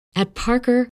At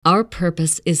Parker, our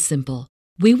purpose is simple.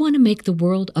 We want to make the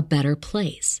world a better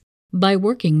place by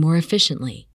working more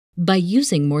efficiently, by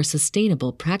using more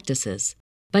sustainable practices,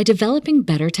 by developing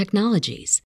better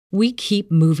technologies. We keep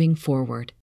moving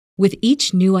forward. With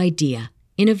each new idea,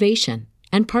 innovation,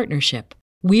 and partnership,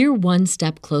 we're one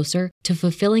step closer to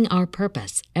fulfilling our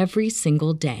purpose every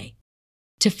single day.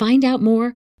 To find out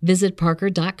more, visit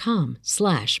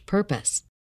parker.com/purpose.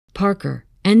 Parker,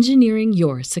 engineering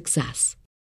your success.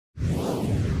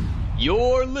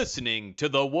 You're listening to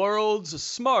the world's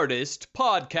smartest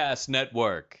podcast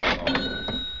network.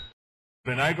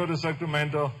 When I go to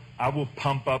Sacramento, I will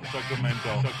pump up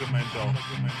Sacramento.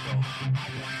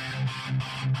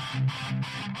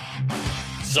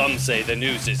 Some say the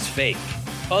news is fake.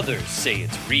 Others say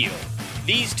it's real.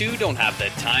 These two don't have the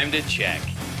time to check.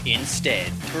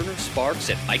 Instead, Turner Sparks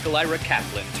and Michael Ira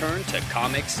Kaplan turn to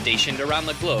comics stationed around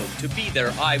the globe to be their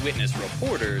eyewitness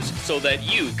reporters so that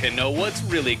you can know what's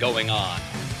really going on.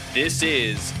 This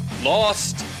is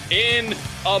Lost in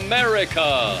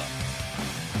America.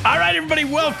 All right, everybody,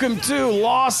 welcome to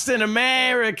Lost in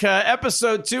America,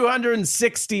 episode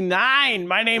 269.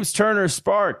 My name's Turner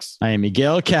Sparks. I am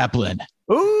Miguel Kaplan.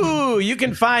 Ooh, you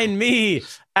can find me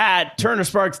at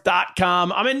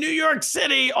turnersparks.com. I'm in New York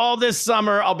City all this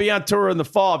summer. I'll be on tour in the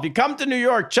fall. If you come to New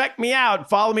York, check me out.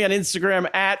 Follow me on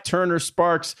Instagram at Turner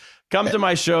Sparks. Come to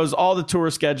my shows. All the tour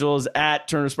schedules at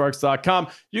turnersparks.com.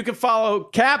 You can follow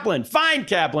Kaplan. Find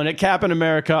Kaplan at Kaplan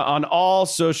America on all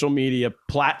social media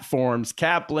platforms.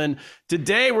 Kaplan.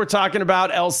 Today we're talking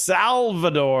about El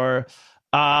Salvador.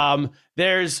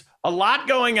 There's a lot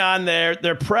going on there.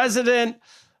 Their president,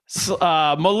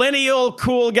 millennial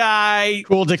cool guy,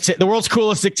 The world's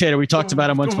coolest dictator. We talked about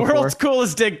him once before. The world's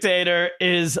coolest dictator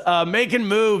is making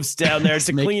moves down there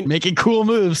to making cool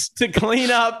moves to clean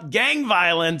up gang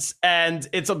violence, and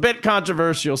it's a bit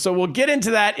controversial. So we'll get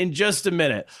into that in just a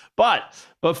minute. But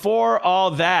before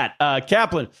all that,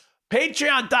 Kaplan,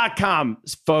 Patreon.com,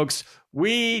 folks.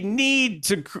 We need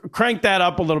to crank that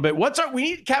up a little bit. We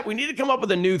need to come up with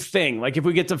a new thing. Like if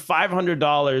we get to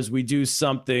 $500, we do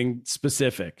something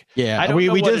specific. Yeah,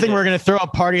 we did think we were going to throw a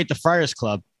party at the Friars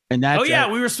Club, and that's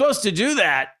we were supposed to do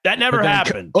that. That never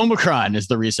happened. Omicron is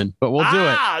the reason, but we'll do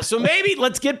it. So maybe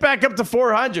let's get back up to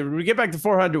 400. When we get back to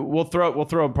 400, we'll throw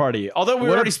a party. Although we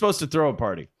were already supposed to throw a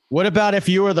party. What about if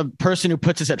you were the person who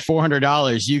puts us at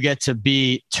 $400? You get to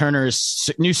be Turner's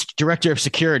new director of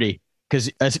security.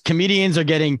 Because as comedians are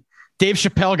getting, Dave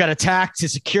Chappelle got attacked.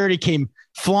 His security came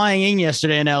flying in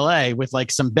yesterday in LA with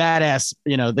like some badass,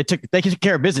 they took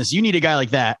care of business. You need a guy like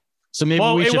that. So maybe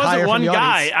we should hire from the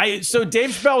audience. So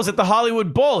Dave Chappelle was at the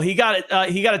Hollywood Bowl. He got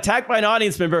attacked by an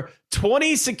audience member.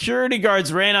 20 security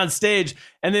guards ran on stage,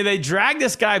 and then they dragged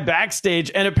this guy backstage.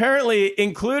 And apparently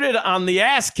included on the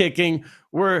ass kicking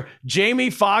were Jamie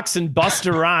Foxx and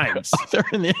Busta Rhymes.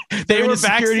 They were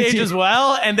backstage as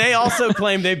well, and they also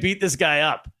claimed they beat this guy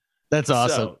up. That's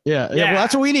awesome. So, yeah. Well,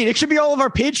 that's what we need. It should be all of our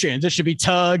patrons. It should be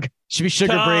Tug. It should be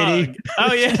Sugar Brady.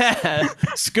 Oh yeah,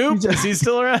 Scoop. Is he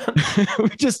still around?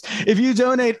 If you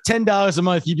donate $10 a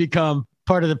month, you become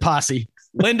part of the posse.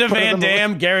 Linda Van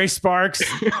Dam, Gary Sparks,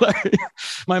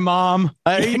 my mom.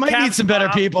 You might need some better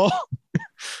people.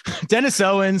 Dennis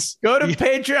Owens. Go to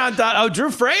Patreon. Drew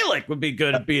Freilich would be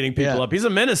good at beating people up. He's a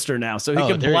minister now, so he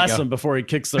can bless them before he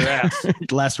kicks their ass.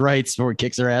 Last rites before he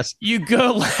kicks their ass. You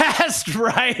go last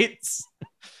rites.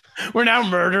 We're now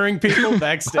murdering people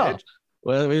backstage.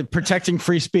 Well, we're protecting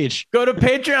free speech. Go to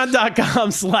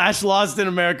patreon.com/Lost in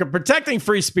America, protecting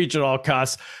free speech at all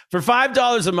costs. For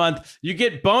 $5 a month, you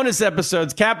get bonus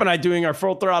episodes. Cap and I doing our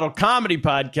Full Throttle comedy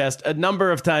podcast a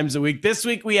number of times a week. This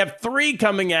week, we have 3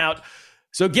 coming out.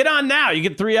 So get on now. You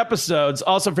get 3 episodes.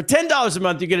 Also, for $10 a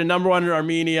month, you get a number 1 in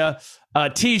Armenia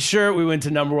T-shirt. We went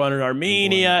to number 1 in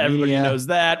Armenia. Everybody knows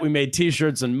that. We made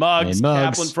T-shirts and mugs.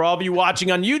 Kaplan, for all of you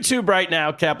watching on YouTube right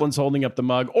now, Kaplan's holding up the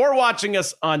mug, or watching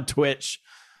us on Twitch.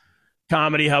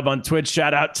 Comedy Hub on Twitch.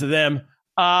 Shout out to them.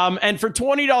 And for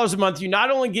 $20 a month, you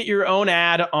not only get your own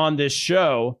ad on this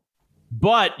show,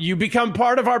 but you become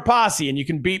part of our posse, and you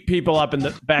can beat people up in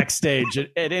the backstage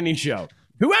at any show.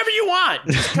 Whoever you want,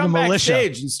 just come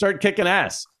backstage and start kicking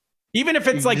ass. Even if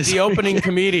it's like the opening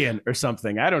comedian or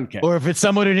something, I don't care. Or if it's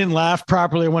someone who didn't laugh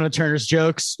properly at one of Turner's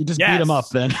jokes, you just beat them up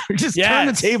then. Just turn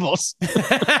the tables.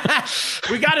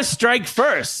 We got to strike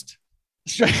first.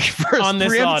 Strike first on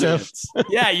this preemptive. audience.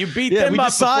 Yeah, you beat Yeah, them we up.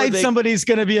 decide somebody's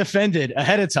going to be offended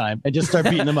ahead of time and just start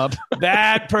beating them up.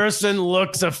 That person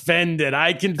looks offended.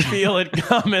 I can feel it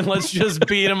coming. Let's just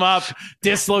beat them up,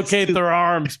 dislocate their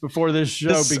arms before this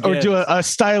show begins. Or do a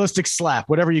stylistic slap,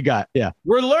 whatever you got. Yeah.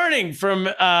 We're learning from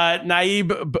Nayib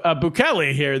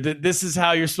Bukele here that this is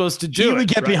how you're supposed to do it. We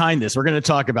get right? behind this. We're going to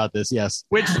talk about this. Yes.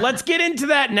 Which let's get into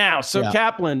that now. So Yeah.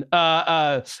 Kaplan,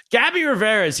 Gabby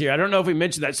Rivera is here. I don't know if we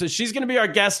mentioned that. So she's going to be our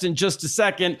guest in just a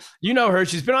second. You know her.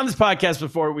 She's been on this podcast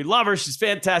before. We love her. She's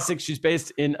fantastic. She's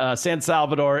based in San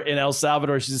Salvador, in El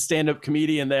Salvador. She's a stand-up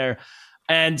comedian there.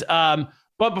 And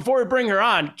but before we bring her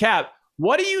on, Cap,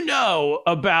 what do you know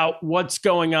about what's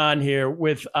going on here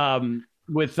with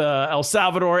El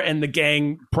Salvador and the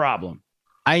gang problem?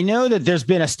 I know that there's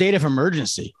been a state of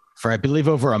emergency for, I believe,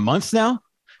 over a month now.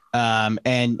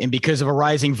 And because of a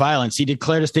rising violence, he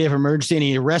declared a state of emergency and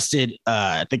he arrested,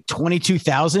 I think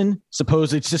 22,000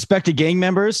 supposedly suspected gang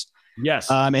members. Yes.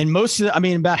 And most of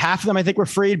about half of them, I think, were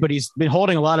freed, but he's been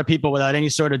holding a lot of people without any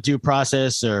sort of due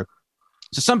process so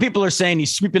some people are saying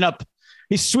he's sweeping up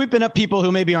people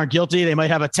who maybe aren't guilty. They might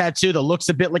have a tattoo that looks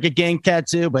a bit like a gang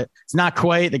tattoo, but it's not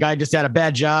quite. The guy just had a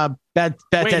bad job. Bad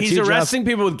Wait, tattoo he's arresting job.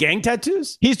 people with gang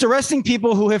tattoos? He's arresting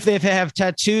people who, if they have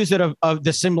tattoos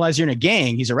that symbolize you're in a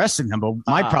gang, he's arresting them. But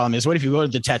my problem is, what if you go to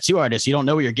the tattoo artist, you don't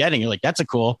know what you're getting? You're like, that's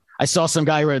I saw some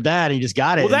guy wrote that and he just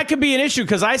got it. Well, that could be an issue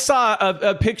because I saw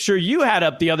a picture you had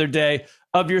up the other day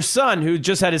of your son who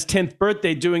just had his 10th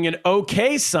birthday doing an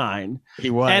OK sign. He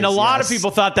was. And a lot of people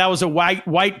thought that was a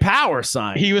white power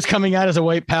sign. He was coming out as a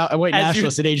white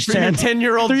nationalist at age 10.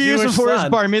 10-year-old 3 years Jewish before son. his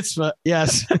bar mitzvah.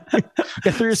 Yes.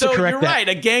 Got 3 years so to correct you're that. right.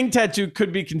 A gang tattoo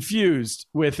could be confused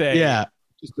with a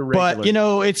just a regular.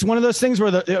 But it's one of those things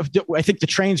where I think the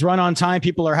trains run on time.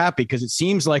 People are happy because it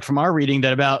seems like from our reading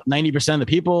that about 90% of the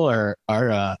people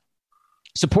are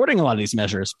supporting a lot of these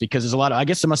measures because there's I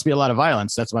guess there must be a lot of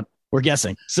violence. That's what we're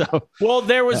guessing. So, well,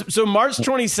 there was, so March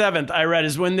 27th, I read,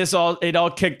 is when it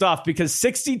all kicked off because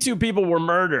 62 people were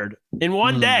murdered in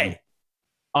one day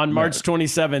on March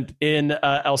 27th in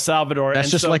El Salvador. That's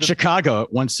just like Chicago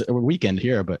once a weekend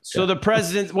here. But so the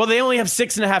president, they only have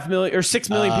 6.5 million or 6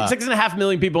 million, 6.5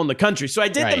 million people in the country. So I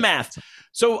did the math.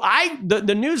 So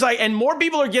the news, and more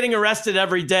people are getting arrested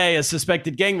every day as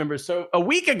suspected gang members. So a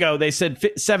week ago, they said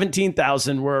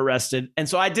 17,000 were arrested. And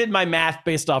so I did my math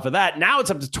based off of that. Now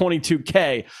it's up to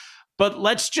 22K. But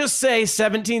let's just say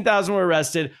 17,000 were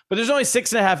arrested, but there's only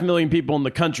 6.5 million people in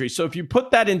the country. So if you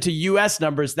put that into U.S.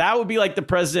 numbers, that would be like the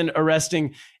president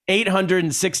arresting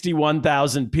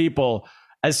 861,000 people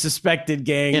as suspected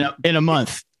gang in a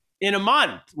month. In a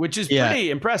month, which is pretty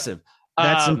impressive.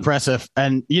 That's impressive.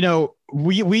 And,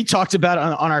 we talked about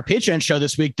on our Patreon show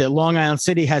this week that Long Island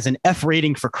City has an F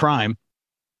rating for crime.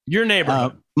 Your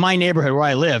neighborhood. My neighborhood where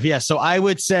I live. Yeah. So I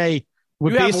would say you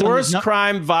have worse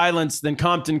crime violence than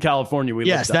Compton, California.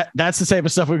 That's the type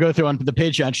of stuff we go through on the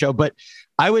Patreon show. But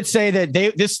I would say that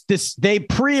they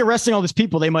pre-arresting all these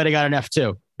people, they might have got an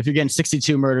F2. If you're getting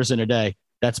 62 murders in a day,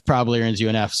 that's probably earns you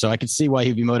an F. So I could see why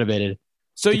he'd be motivated.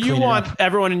 So you want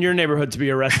everyone in your neighborhood to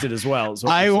be arrested as well?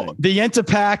 The Yenta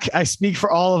Pack. I speak for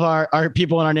all of our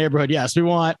people in our neighborhood. Yes, we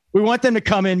want them to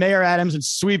come in, Mayor Adams, and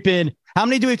sweep in. How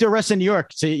many do we have to arrest in New York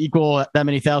to equal that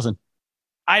many thousand?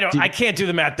 I can't do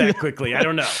the math that quickly. I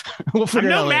don't know. We'll figure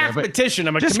it out later. I'm no mathematician.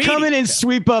 I'm a just comedian. Come in and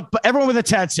sweep up everyone with a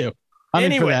tattoo.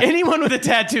 Anyone with a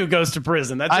tattoo goes to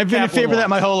prison. I've been in favor of that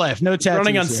my whole life. No tattoos.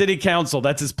 Running on city council.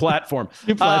 That's his platform.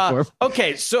 New platform.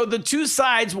 Okay, so the two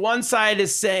sides. One side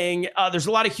is saying there's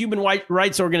a lot of human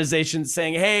rights organizations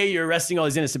saying, "Hey, you're arresting all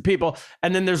these innocent people,"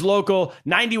 and then there's local.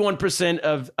 91%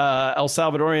 of El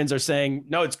Salvadorians are saying,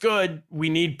 "No, it's good. We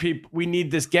need people. We need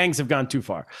this. Gangs have gone too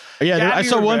far." Yeah, Gabby I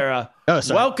saw Rivera, one.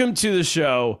 Welcome to the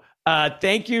show.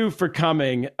 Thank you for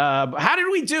coming. How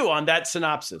did we do on that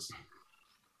synopsis?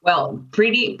 Well,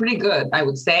 pretty good, I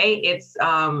would say. It's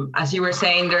as you were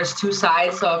saying, there's two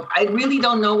sides. So I really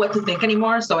don't know what to think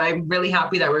anymore. So I'm really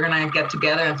happy that we're gonna get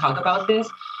together and talk about this.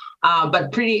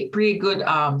 But pretty good.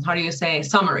 How do you say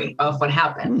summary of what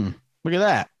happened? Look at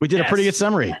that. We did a pretty good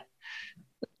summary.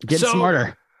 Getting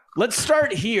smarter. Let's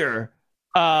start here.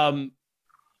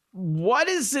 What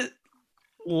is it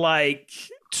like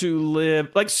to live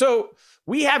so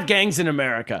we have gangs in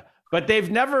America, but they've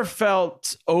never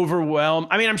felt overwhelmed.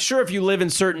 I mean, I'm sure if you live in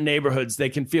certain neighborhoods, they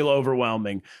can feel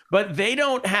overwhelming, but they've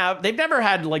never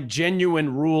had like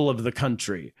genuine rule of the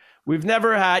country. We've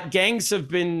never had gangs have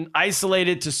been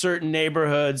isolated to certain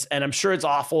neighborhoods. And I'm sure it's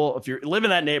awful if you live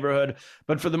in that neighborhood,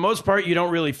 but for the most part, you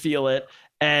don't really feel it.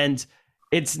 And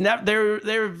it's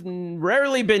there've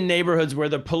rarely been neighborhoods where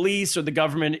the police or the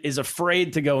government is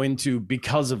afraid to go into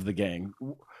because of the gang.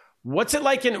 What's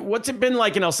it been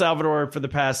like in El Salvador for the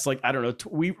past, like, I don't know,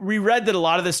 we read that a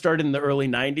lot of this started in the early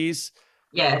 90s.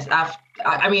 Yes.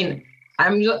 I mean,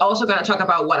 I'm also going to talk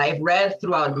about what I've read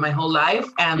throughout my whole life.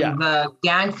 And the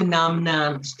gang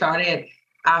phenomenon started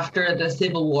after the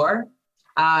Civil War.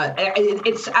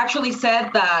 It's actually said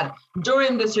that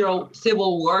during the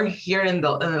Civil War here in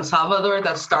El Salvador,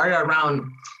 that started around,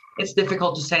 it's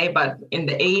difficult to say, but in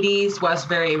the 80s was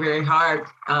very, very hard.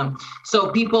 So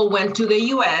people went to the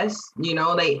U.S.,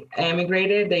 they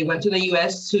emigrated, they went to the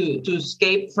U.S. to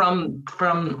escape from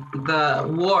the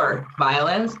war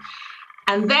violence.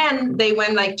 And then they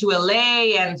went like to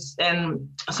LA and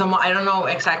some, I don't know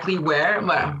exactly where,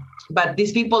 but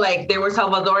these people, like, they were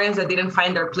Salvadorians that didn't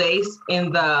find their place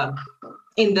in the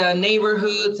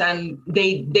neighborhoods, and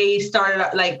they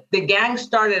started, like, the gang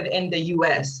started in the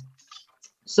U.S.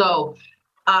 So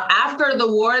after the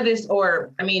war,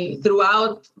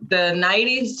 throughout the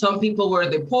 90s, some people were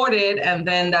deported, and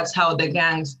then that's how the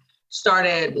gangs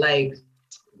started, like,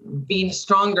 being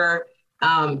stronger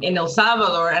in El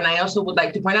Salvador. And I also would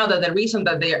like to point out that the reason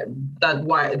that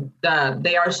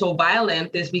they are so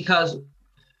violent is because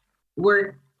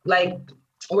we're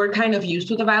kind of used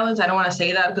to the violence. I don't want to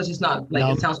say that because it's not like,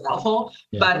 it sounds awful,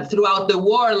 but throughout the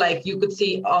war, like, you could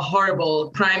see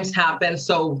horrible crimes happen.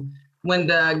 So when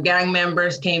the gang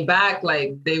members came back,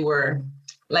 like, they were,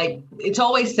 like, it's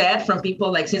always said from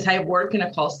people, like, since I work in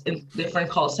different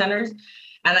call centers,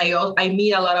 and I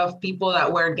meet a lot of people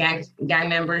that were gang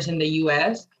members in the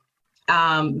U.S.,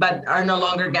 but are no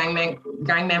longer gang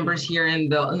members here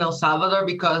in El Salvador,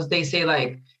 because they say,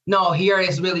 like, no, here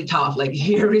is really tough. Like,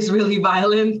 here is really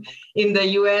violent. In the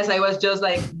U.S., I was just,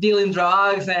 like, dealing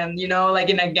drugs and, like,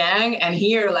 in a gang, and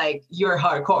here, like, you're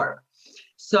hardcore.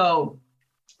 So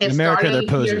in America, they're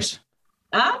posers.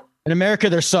 In America,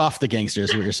 they're soft, the gangsters,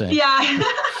 is what you're saying. Yeah,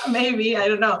 maybe. I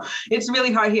don't know. It's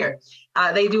really hard here.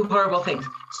 They do horrible things.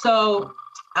 So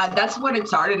that's when it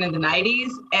started in the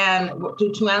 90s. And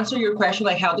to answer your question,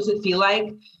 like, how does it feel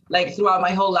like throughout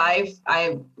my whole life,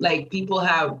 people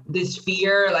have this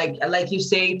fear, like you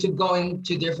say, to going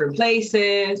to different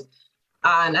places.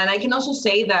 And I can also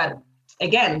say that,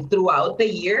 again, throughout the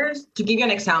years, to give you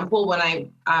an example, when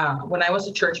I was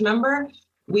a church member,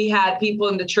 we had people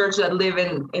in the church that live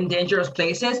in dangerous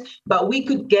places, but we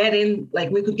could get in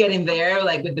there,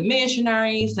 like, with the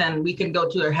missionaries, and we can go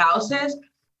to their houses.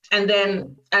 And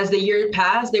then as the year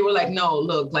passed, they were like, no,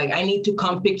 look, like, I need to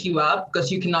come pick you up because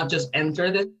you cannot just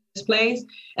enter this place.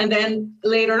 And then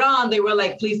later on, they were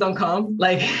like, please don't come.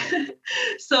 Like,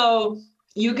 so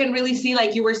you can really see,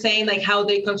 like you were saying, like, how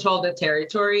they control the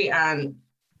territory. And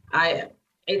I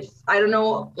don't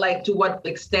know, like, to what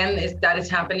extent is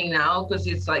happening now, because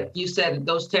it's like you said,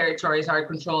 those territories are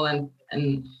controlled,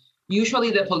 and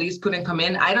usually the police couldn't come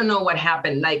in. I don't know what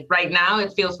happened. Like, right now,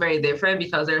 it feels very different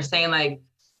because they're saying, like,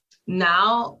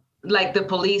 now, like, the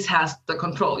police has the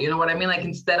control. You know what I mean? Like,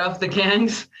 instead of the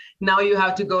gangs, now you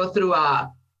have to go through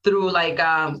a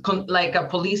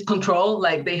police control.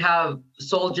 Like, they have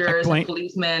soldiers and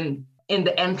policemen in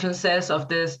the entrances of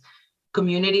this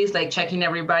communities, like, checking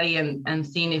everybody and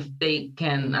seeing if they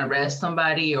can arrest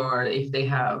somebody or if they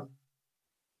have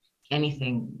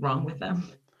anything wrong with them.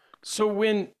 So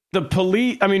when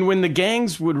when the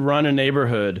gangs would run a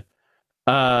neighborhood,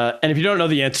 and if you don't know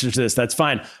the answer to this, that's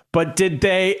fine. But did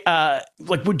they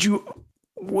would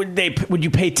you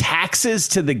pay taxes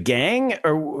to the gang,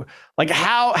 or like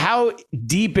how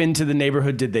deep into the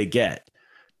neighborhood did they get?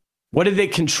 What did they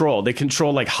control? They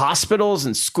control, like, hospitals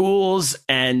and schools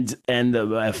and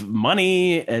the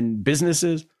money and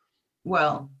businesses.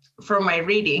 Well, from my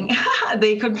reading,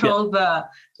 they control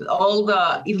all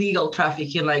the illegal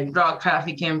trafficking, like drug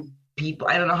trafficking, people.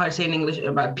 I don't know how to say in English,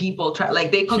 about people.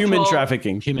 They control human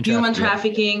trafficking. Human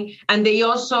trafficking, and they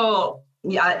also,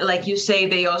 like you say,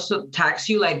 they also tax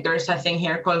you. Like, there's a thing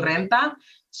here called renta.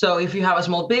 So if you have a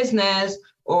small business,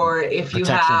 or if you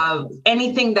have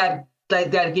anything that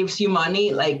gives you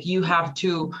money, like, you have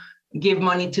to give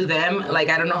money to them. Like,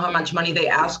 I don't know how much money they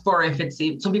ask for.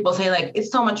 Some people say, like,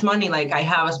 it's so much money. Like, I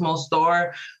have a small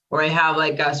store, or I have,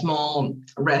 like, a small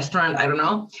restaurant. I don't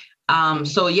know.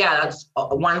 So yeah, that's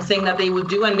one thing that they would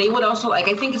do. And they would also, like,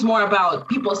 I think it's more about,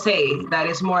 people say that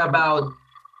it's more about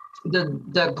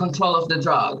the control of the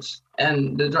drugs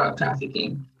and the drug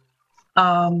trafficking.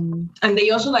 And they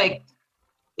also, like,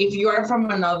 if you are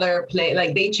from another place,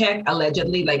 like, they check,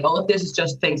 allegedly, like, all of this is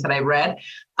just things that I read.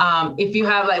 If you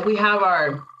have, like, we have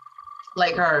our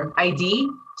ID,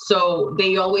 so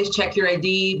they always check your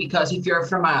ID, because if you're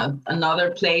from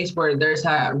another place where there's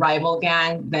a rival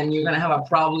gang, then you're going to have a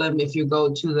problem if you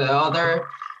go to the other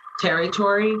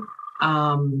territory.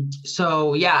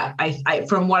 So yeah, I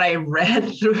from what I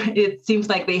read through, it seems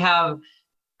like they have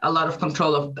a lot of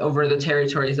control over the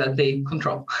territories that they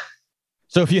control.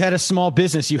 So if you had a small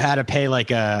business, you had to pay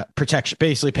like a protection,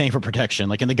 basically paying for protection,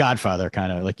 like in The Godfather,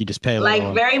 kind of like you just pay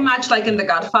like very much like in The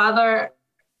Godfather,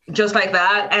 just like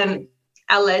that. And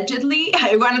allegedly,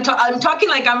 I'm talking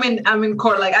like I'm in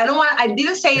court. Like I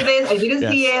didn't say this, I didn't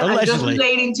see it. Allegedly. I'm just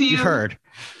relating to you. You've heard.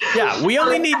 Yeah, we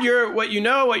only need what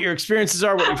your experiences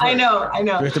are. What you've heard. I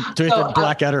know. Do we have to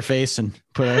black out her face and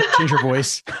change her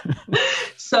voice?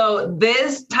 So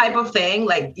this type of thing,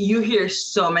 like you hear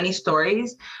so many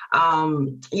stories.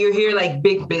 You hear like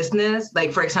big business,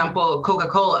 like for example,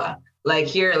 Coca-Cola. Like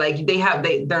here, like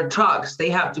their trucks, they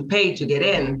have to pay to get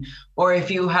in. Or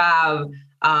if you have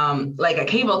like a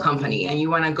cable company and you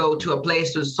want to go to a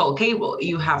place to sell cable,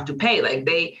 you have to pay. Like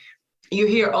you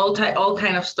hear all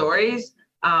kind of stories.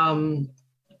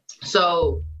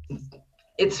 So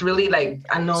it's really like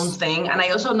a known thing. And I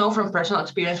also know from personal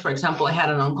experience, for example, I had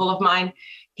an uncle of mine.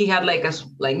 He had like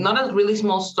not a really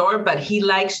small store, but he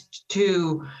likes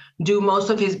to do most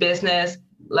of his business,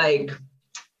 like,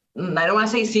 I don't want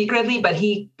to say secretly, but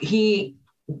he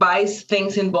buys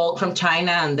things in bulk from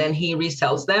China and then he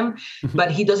resells them.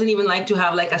 But he doesn't even like to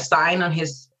have like a sign on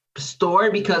his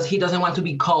store because he doesn't want to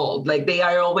be called. Like they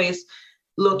are always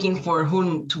looking for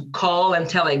whom to call and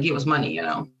tell, like, give us money, you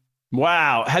know?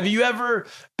 Wow. Have you ever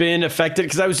been affected?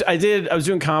 Because I was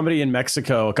doing comedy in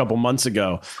Mexico a couple months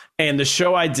ago, and the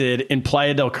show I did in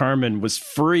Playa del Carmen was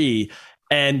free.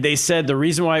 And they said the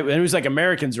reason why, and it was like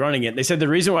Americans running it. They said the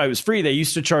reason why it was free, they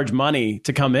used to charge money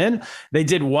to come in. They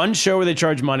did one show where they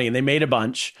charged money and they made a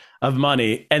bunch of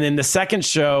money. And then the second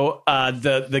show,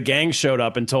 the gang showed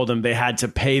up and told them they had to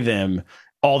pay them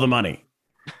all the money.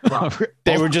 Wow.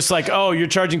 They were just like, oh, you're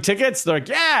charging tickets? They're like,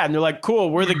 yeah. And they're like,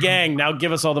 cool, we're the gang. Now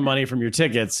give us all the money from your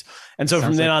tickets. And so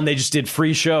from then on, they just did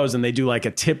free shows and they do like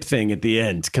a tip thing at the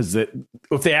end. Because if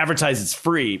they advertise it's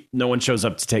free, no one shows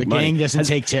up to take money. The gang doesn't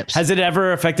take tips. Has it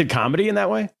ever affected comedy in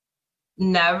that way?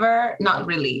 Never, not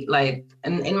really. Like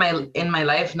in my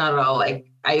life, not at all. Like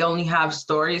I only have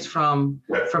stories from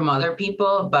other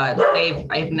people, but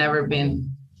I've never been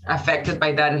affected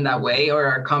by that in that way, or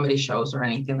our comedy shows or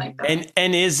anything like that.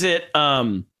 And is it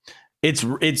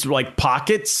it's like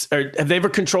pockets, or have they ever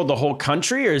controlled the whole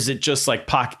country, or is it just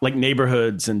like like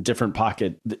neighborhoods and different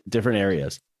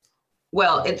areas?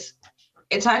 Well, it's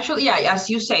actually, yeah, as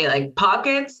you say, like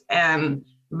pockets, and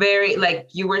very, like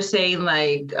you were saying,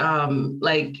 like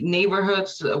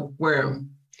neighborhoods where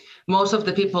most of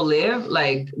the people live,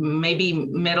 like maybe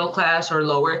middle class or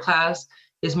lower class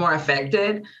is more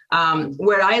affected.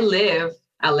 Where I live,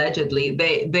 allegedly,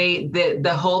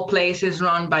 the whole place is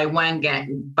run by one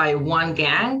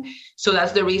gang. So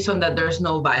that's the reason that there's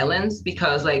no violence,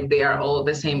 because like they are all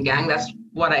the same gang. That's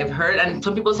what I've heard. And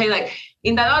some people say, like,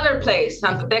 in that other place,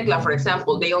 Santa Tecla, for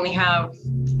example, they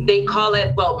call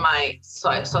it, well, my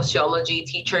sociology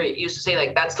teacher used to say,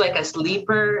 like, that's like a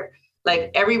sleeper.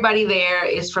 Like everybody there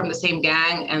is from the same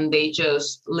gang and they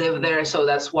just live there. So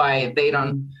that's why they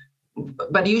don't.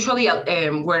 But usually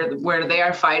where they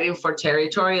are fighting for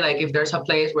territory, like if there's a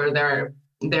place where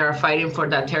they are fighting for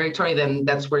that territory, then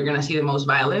that's where you're going to see the most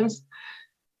violence.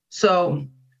 So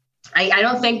I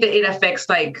don't think that it affects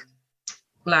like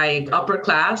upper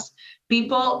class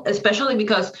people, especially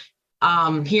because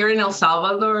here in El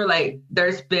Salvador, like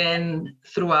there's been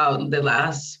throughout the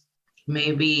last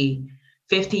maybe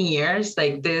 15 years,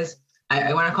 like this,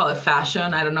 I want to call it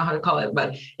fashion. I don't know how to call it,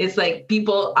 but it's like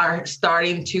people are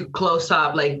starting to close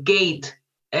up, like gate.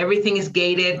 Everything is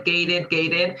gated.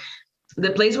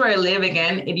 The place where I live,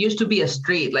 again, it used to be a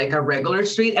street, like a regular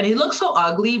street. And it looks so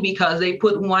ugly because they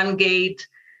put one gate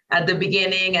at the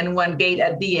beginning and one gate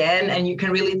at the end. And you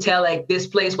can really tell, like, this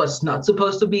place was not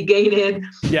supposed to be gated,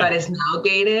 but it's now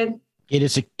gated. It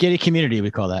is a gated community, we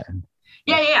call that.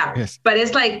 Yeah. Yes. But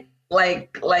it's like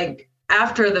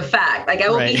after the fact, like I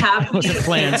will be happy. Wasn't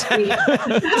planned.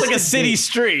 It's like a city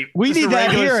street. We need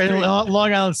that here in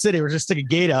Long Island City. We're just stick a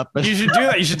gate up. You should do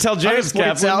that. You should tell James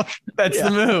Kaplan. That's the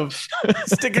move.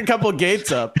 Stick a couple gates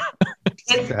up.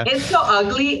 It's so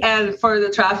ugly, and for the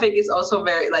traffic is also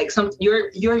very like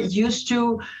you're used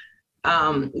to.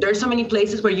 There's so many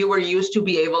places where you were used to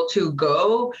be able to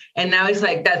go, and now it's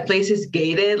like that place is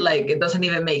gated. Like it doesn't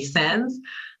even make sense.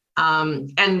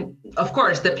 And of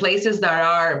course, the places that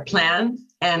are planned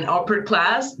and upper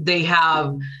class, they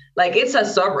have like it's a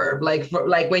suburb, like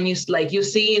when you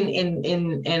see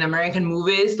in American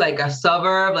movies, like a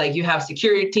suburb, like you have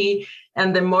security,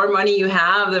 and the more money you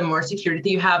have, the more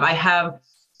security you have.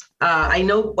 I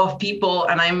know of people,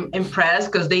 and I'm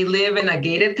impressed because they live in a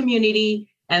gated community,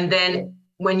 and then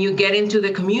when you get into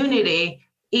the community,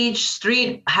 each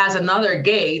street has another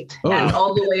gate and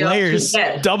all the way layers. up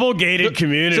to get. Double gated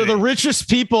community. So the richest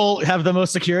people have the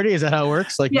most security. Is that how it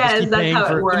works? Like, yes, that's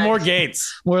how it works. The more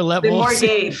gates, more levels. The more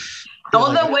gates.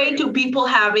 All the way to people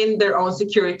having their own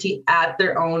security at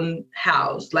their own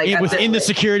house, like within the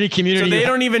security community. So they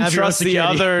don't even trust the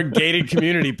other gated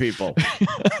community people.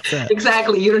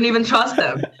 Exactly, you don't even trust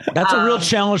them. That's a real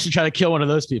challenge to try to kill one of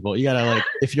those people. You gotta, like,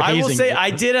 if you're hazing. I will say I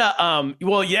did a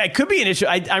well, yeah, it could be an issue.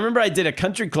 I remember I did a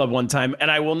country club one time,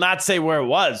 and I will not say where it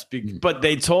was, but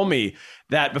they told me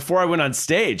that before I went on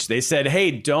stage, they said, "Hey,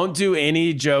 don't do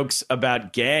any jokes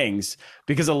about gangs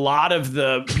because a lot of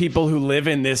the people who live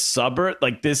in this suburb,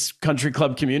 like this country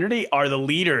club community, are the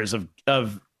leaders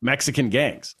of Mexican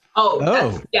gangs."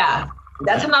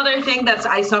 That's another thing that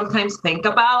I sometimes think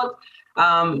about.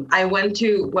 I went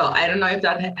to, well, I don't know if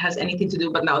that has anything to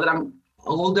do, but now that I'm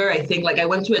older, I think like I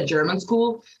went to a German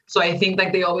school. So I think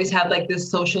like they always had like this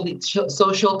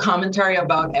social commentary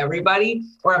about everybody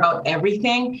or about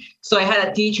everything. So I had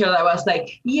a teacher that was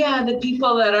like, yeah, the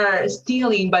people that are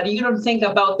stealing, but you don't think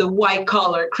about the white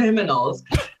collar criminals.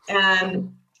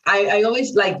 And I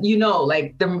always like,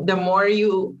 like the more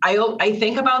I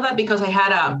think about that because I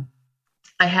had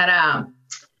a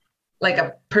like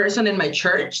a person in my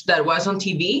church that was on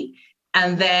TV.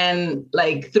 And then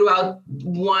like throughout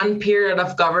one period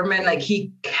of government, like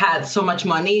he had so much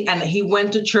money and he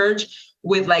went to church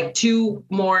with like 2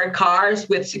 more cars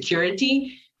with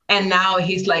security. And now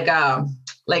he's like a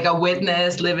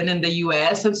witness living in the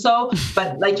US. And so,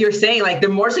 but like you're saying, like the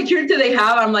more security they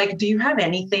have, I'm like, do you have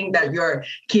anything that you're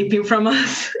keeping from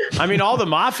us? I mean, all the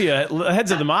mafia,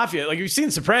 heads of the mafia, like you've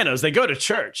seen Sopranos, they go to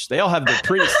church. They all have their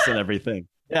priests and everything.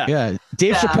 Yeah.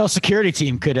 Dave Chappelle's security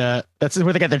team could, that's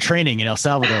where they got their training in El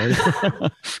Salvador.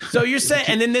 So you're saying,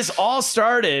 and then this all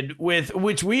started with,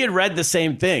 which we had read the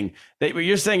same thing, that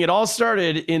you're saying it all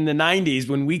started in the 90s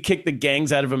when we kicked the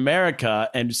gangs out of America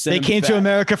and sent them came back. to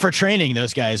America for training,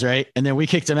 those guys, right? And then we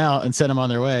kicked them out and sent them on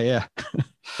their way. Yeah.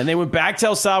 And they went back to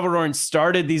El Salvador and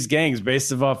started these gangs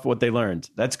based off what they learned.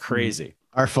 That's crazy.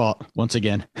 Our fault once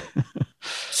again.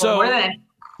 So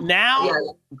now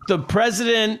the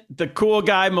president, the cool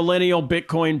guy, millennial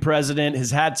Bitcoin president,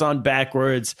 his hat's on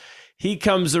backwards. He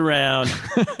comes around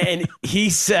and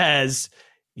he says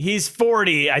he's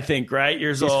 40, I think, right?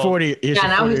 Years old. 40.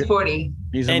 Now he's 40.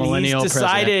 He's a millennial he's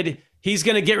decided president. He's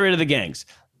going to get rid of the gangs.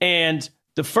 And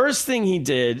the first thing he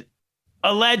did,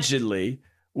 allegedly,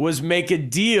 was make a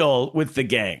deal with the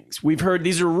gangs. We've heard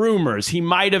these are rumors. He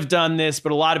might have done this,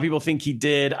 but a lot of people think he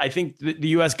did. I think the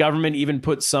U.S. government even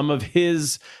put some of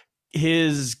his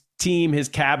team, his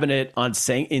cabinet on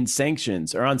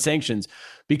sanctions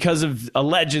because of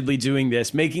allegedly doing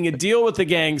this, making a deal with the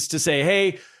gangs to say,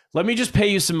 hey, let me just pay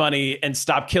you some money and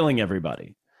stop killing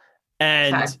everybody.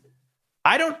 And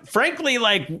I don't, frankly,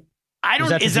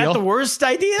 is that the worst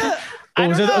idea? Are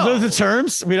those the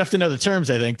terms? We'd have to know the terms,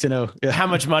 I think, to know how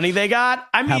much money they got.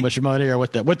 I mean, how much money or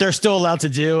what they're still allowed to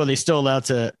do. Are they still allowed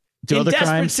to do other crimes?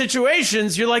 In desperate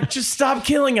situations, you're like, just stop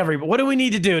killing everybody. What do we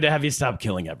need to do to have you stop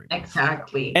killing everybody?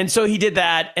 Exactly. And so he did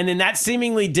that. And then that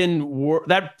seemingly didn't work.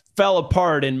 That fell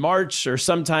apart in March or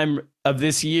sometime of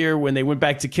this year when they went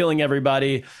back to killing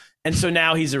everybody. And so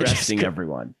now he's arresting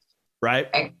everyone.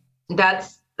 Right.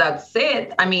 That's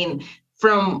it. I mean,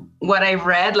 from what I've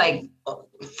read, like,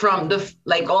 from the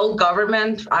all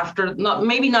government after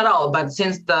maybe not all, but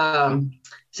since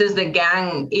the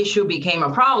gang issue became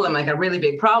a problem, like a really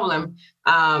big problem,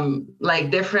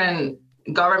 like different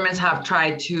governments have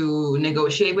tried to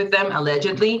negotiate with them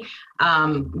allegedly,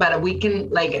 but we can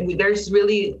there's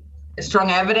really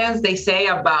strong evidence they say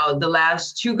about the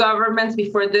last 2 governments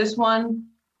before this one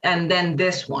and then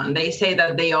this one. They say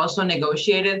that they also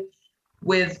negotiated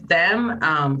with them,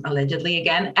 allegedly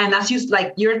again. And as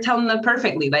you're telling it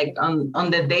perfectly, like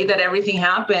on the day that everything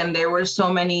happened, there were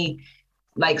so many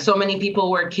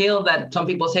people were killed that some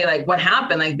people say, like, what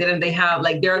happened? Like, didn't they have,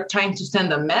 like, they're trying to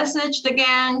send a message to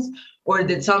gangs, or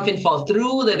did something fall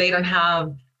through that they don't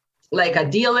have like a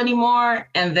deal anymore?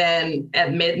 And then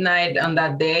at midnight on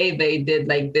that day, they did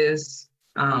like this,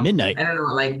 midnight. I don't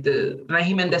know, like the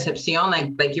régimen d'exception,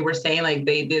 like you were saying, like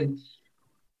they did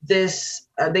this,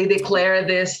 they declare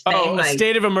this thing, a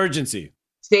state of emergency.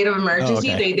 State of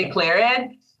emergency. Oh, okay. They declare it,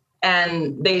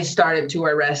 and they started to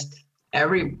arrest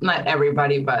not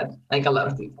everybody, but like a lot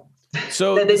of people.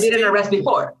 So that they didn't arrest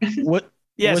before. What?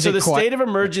 Yeah. So the state of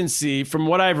emergency, from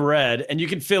what I've read, and you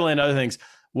can fill in other things,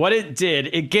 what it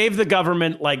did, it gave the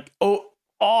government like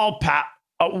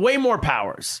way more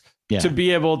powers to be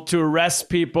able to arrest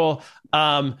people.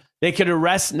 They could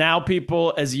arrest now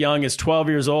people as young as 12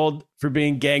 years old for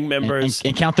being gang members.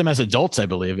 And count them as adults, I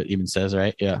believe it even says,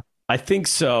 right? Yeah. I think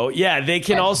so. Yeah, they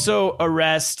can also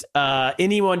arrest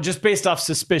anyone just based off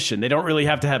suspicion. They don't really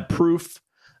have to have proof.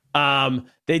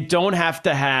 They don't have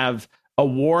to have a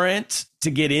warrant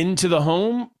to get into the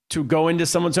home, to go into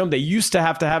someone's home. They used to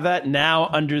have that. Now,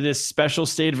 under this special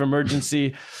state of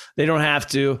emergency, they don't have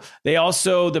to. They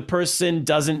also, the person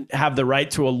doesn't have the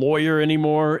right to a lawyer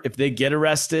anymore if they get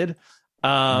arrested.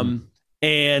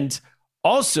 And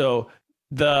also,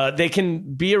 they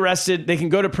can be arrested. They can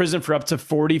go to prison for up to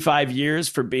 45 years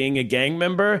for being a gang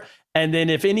member. And then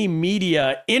if any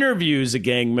media interviews a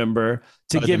gang member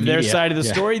to give their side of the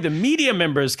story, the media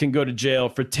members can go to jail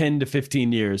for 10 to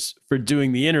 15 years for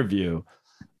doing the interview.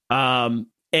 And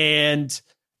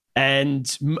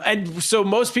so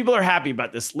most people are happy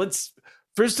about this. Let's,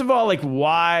 first of all, like,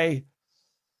 why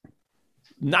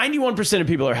 91% of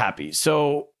people are happy.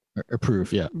 So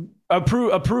approve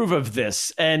of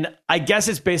this. And I guess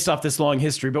it's based off this long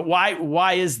history, but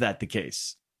why is that the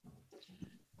case?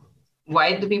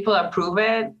 Why do people approve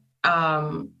it?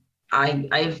 I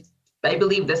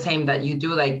believe the same that you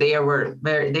do. Like, they are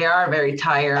very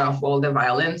tired of all the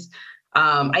violence.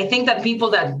 I think that people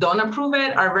that don't approve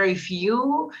it are very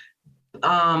few.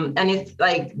 And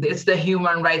it's the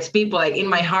human rights people. Like, in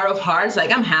my heart of hearts,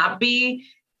 like, I'm happy,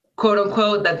 quote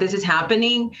unquote, that this is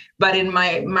happening. But in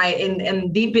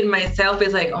in deep in myself,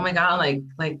 it's like, oh my God,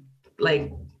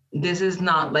 like this is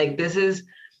not, like, this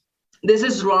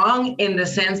is wrong, in the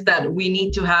sense that we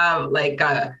need to have like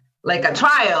a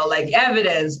trial, like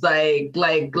evidence,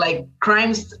 like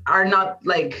crimes are not,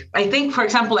 like, I think, for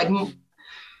example,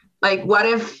 like what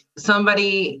if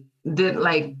somebody did,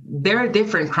 like, there are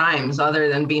different crimes other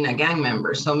than being a gang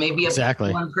member. So maybe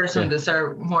one person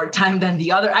deserve more time than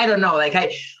the other. I don't know. Like,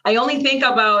 I only think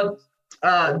about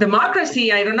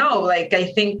democracy. I don't know. Like,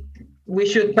 I think we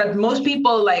should, but most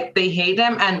people, like, they hate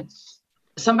them. And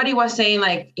somebody was saying,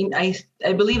 like,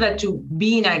 I believe that to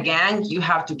be in a gang, you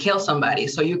have to kill somebody.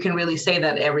 So you can really say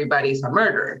that everybody's a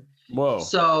murderer. Whoa.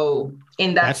 So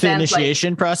in that that's sense, the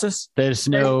initiation process. There's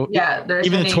no, there's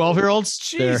even the 12-year-olds.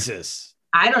 Jesus.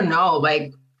 I don't know.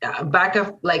 Like, back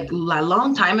a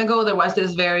long time ago, there was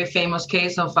this very famous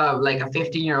case of like a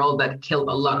 15-year-old that killed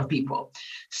a lot of people.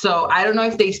 So I don't know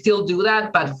if they still do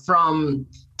that, but from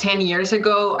 10 years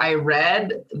ago, I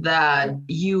read that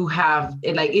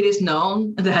it is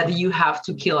known that you have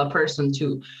to kill a person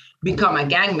to become a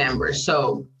gang member.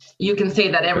 So you can say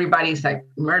that everybody's like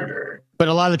murderer. But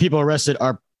a lot of the people arrested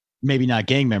are maybe not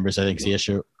gang members, I think is the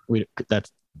issue.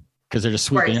 That's because they're just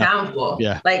sweeping. For example,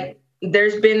 like,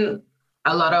 there's been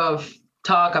a lot of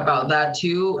talk about that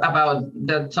too, about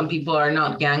that some people are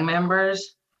not gang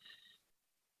members.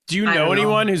 Do you know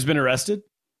anyone who's been arrested?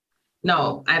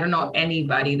 No, I don't know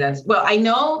anybody I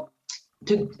know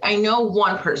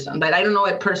one person, but I don't know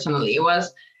it personally. It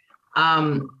was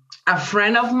a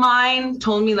friend of mine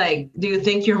told me, like, do you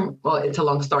think it's a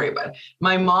long story, but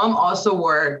my mom also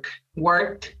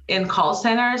worked in call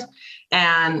centers,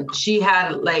 and she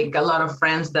had like a lot of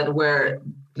friends that were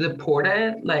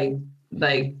deported, like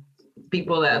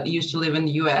people that used to live in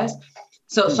the US.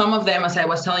 So some of them, as I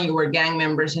was telling you, were gang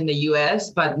members in the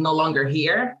US, but no longer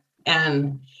here.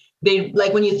 And they,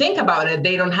 like, when you think about it,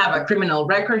 they don't have a criminal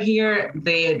record here.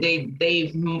 They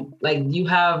like, you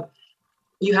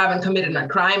haven't committed a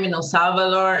crime in El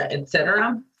Salvador,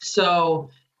 etc. So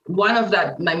one of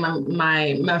that,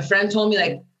 my friend told me,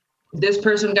 like, this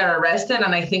person got arrested,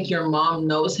 and I think your mom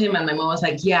knows him. And my mom was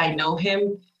like, yeah, I know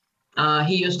him.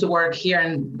 He used to work here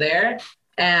and there,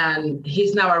 and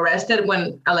he's now arrested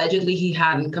when allegedly he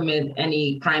hadn't committed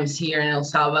any crimes here in El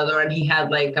Salvador, and he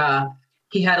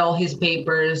had all his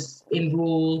papers in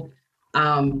rule.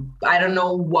 I don't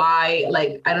know why,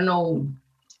 like, I don't know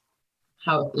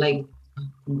how, like,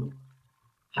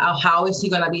 how is he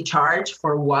gonna be charged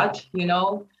for what, you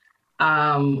know?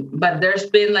 But there's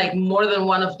been like more than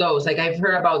one of those. Like, I've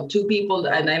heard about two people,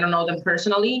 and I don't know them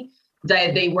personally,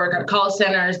 that they work at call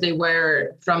centers. They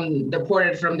were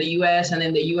deported from the US, and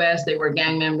in the US they were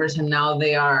gang members, and now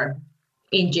they are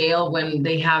in jail when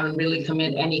they haven't really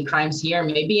committed any crimes here,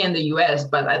 maybe in the US.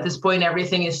 But at this point,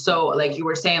 everything is so, like you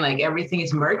were saying, like, everything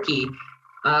is murky,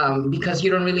 because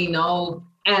you don't really know.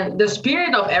 And the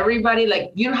spirit of everybody,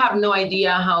 like, you have no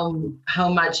idea how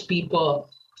much people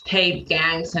hate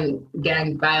gangs and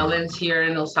gang violence here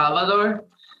in El Salvador.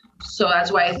 So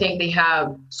that's why I think they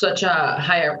have such a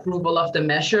high approval of the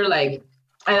measure. Like,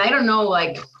 and I don't know,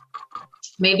 like,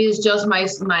 maybe it's just my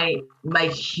I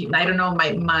don't know,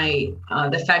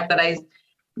 the fact that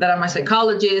that I'm a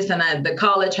psychologist and at the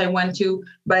college I went to,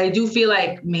 but I do feel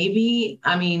like maybe,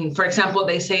 I mean, for example,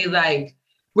 they say like,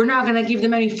 we're not going to give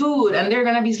them any food and they're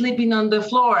going to be sleeping on the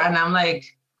floor. And I'm like,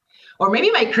 or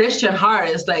maybe my Christian heart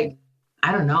is like,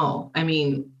 I don't know. I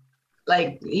mean,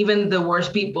 like even the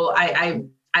worst people, I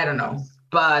don't know,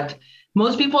 but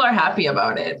most people are happy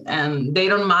about it and they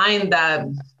don't mind that.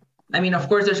 I mean, of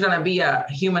course, there's going to be a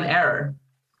human error.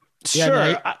 Sure.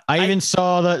 Yeah, I even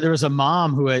saw that there was a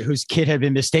mom whose kid had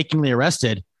been mistakenly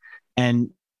arrested,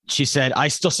 and she said, "I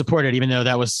still support it, even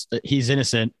though he's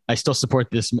innocent. I still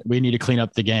support this. We need to clean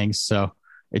up the gangs." So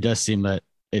it does seem that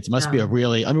it must be a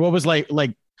really. I mean, what was like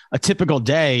a typical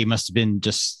day must have been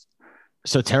just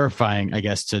so terrifying, I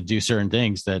guess, to do certain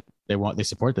things that they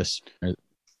support this.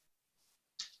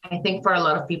 I think for a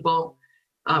lot of people,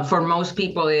 for most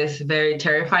people, it's very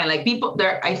terrifying. Like people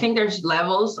there, I think there's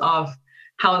levels of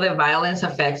how the violence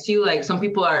affects you. Like some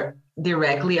people are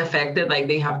directly affected, like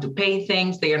they have to pay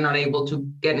things. They are not able to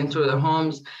get into their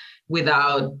homes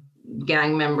without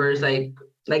gang members. Like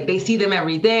they see them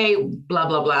every day, blah,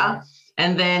 blah, blah.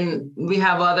 And then we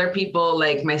have other people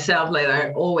like myself, like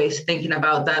are always thinking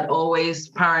about that, always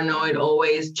paranoid,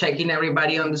 always checking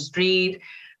everybody on the street.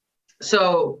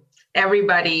 So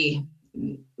everybody,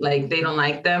 like they don't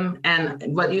like them.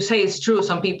 And what you say is true.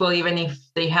 Some people, even if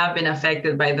they have been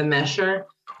affected by the measure,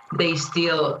 they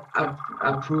still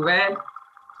approve it.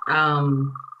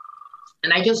 And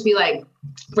I just feel like,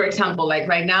 for example, like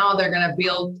right now they're going to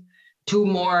build 2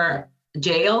 more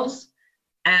jails.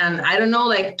 And I don't know,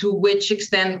 like to which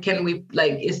extent can we,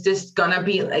 like, is this going to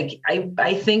be like,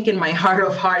 I think in my heart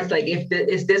of hearts, like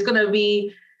is this going to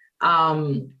be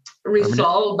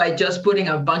resolved by just putting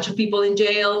a bunch of people in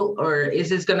jail, or is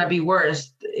this going to be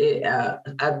worse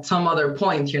at some other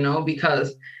point,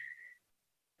 because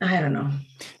I don't know.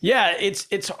 Yeah,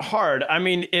 it's hard. I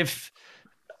mean,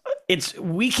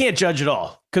 we can't judge at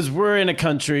all because we're in a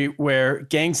country where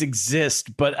gangs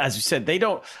exist, but as you said, they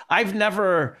don't. I've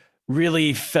never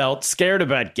really felt scared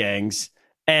about gangs,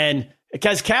 and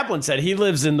as Kaplan said, he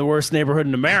lives in the worst neighborhood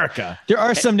in America. There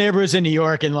are some neighborhoods in New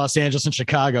York and Los Angeles and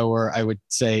Chicago where I would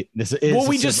say this is. Well,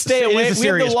 we just stay away. We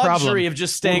have the luxury of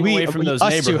just staying away from those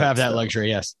neighborhoods. Us two have that luxury,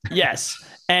 yes. Yes.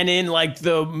 And in like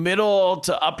the middle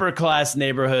to upper class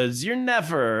neighborhoods,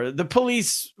 the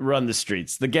police run the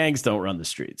streets. The gangs don't run the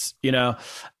streets,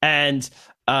 And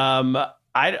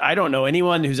I don't know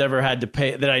anyone who's ever had to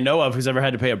pay, that I know of, who's ever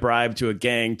had to pay a bribe to a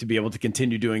gang to be able to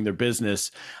continue doing their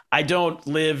business. I don't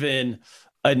live in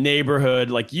a neighborhood,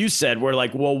 like you said, where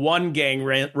like, well, one gang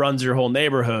runs your whole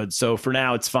neighborhood. So for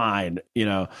now it's fine,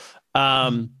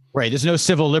 Right. There's no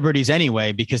civil liberties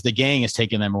anyway, because the gang is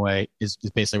taking them away is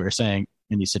basically what you're saying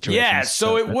in these situations. Yeah.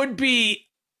 So it would be,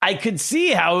 I could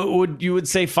see how you would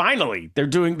say, finally,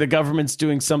 the government's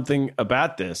doing something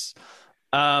about this.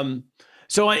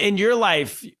 So in your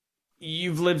life,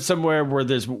 you've lived somewhere where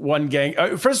there's one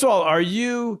gang. First of all,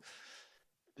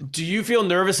 do you feel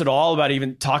nervous at all about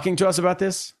even talking to us about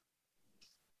this?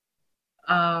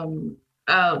 A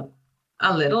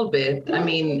little bit. I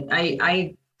mean,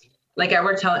 I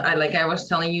was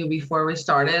telling you before we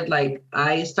started, like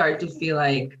I start to feel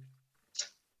like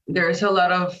there's a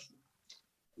lot of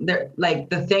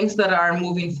the things that are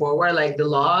moving forward, like the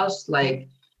laws, like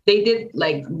they did,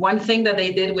 like one thing that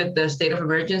they did with the state of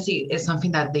emergency is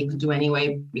something that they could do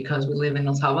anyway because we live in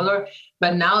El Salvador.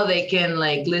 But now they can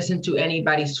like listen to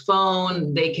anybody's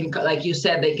phone. They can, like you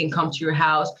said, they can come to your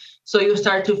house. So you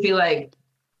start to feel like,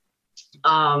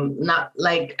 not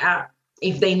like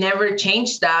if they never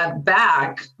change that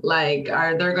back, like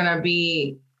are there gonna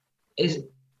be?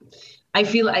 I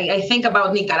think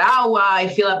about Nicaragua. I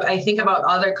think about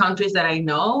other countries that I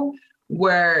know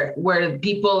where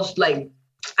people's like.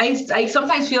 I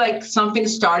sometimes feel like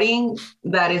something's starting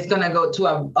that is going to go to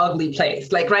an ugly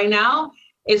place. Like right now,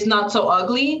 it's not so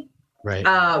ugly, right?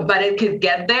 But it could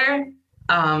get there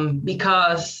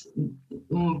because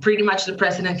pretty much the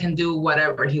president can do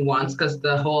whatever he wants because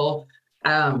the whole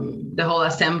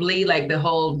assembly, like the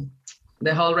whole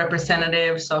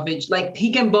representatives of each, like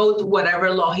he can vote whatever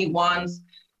law he wants.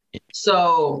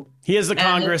 So he has the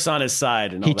Congress on his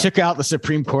side, and he took out the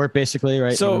Supreme Court, basically,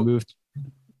 right? So moved.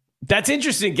 That's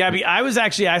interesting, Gabby. I was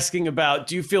actually asking about,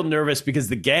 do you feel nervous because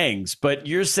the gangs? But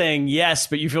you're saying yes,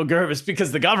 but you feel nervous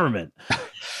because the government.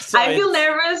 So I feel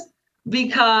nervous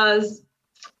because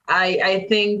I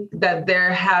think that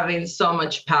they're having so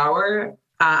much power,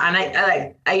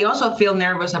 and I also feel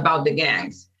nervous about the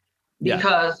gangs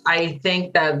because I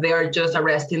think that they're just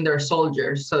arresting their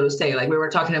soldiers, so to say. Like we were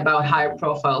talking about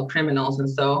high-profile criminals, and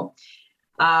so.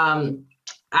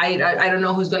 I don't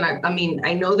know who's gonna. I mean,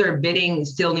 I know their bidding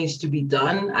still needs to be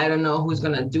done. I don't know who's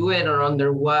gonna do it or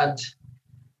under what.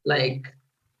 Like,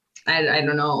 I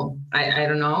don't know. I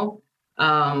don't know.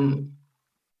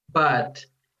 But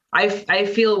I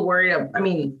feel worried. I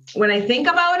mean, when I think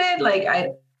about it, like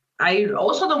I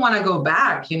also don't want to go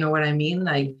back. You know what I mean?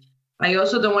 Like, I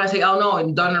also don't want to say, oh no,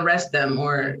 don't arrest them,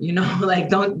 or like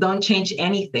don't change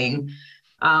anything.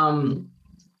 But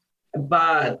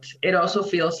it also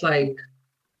feels like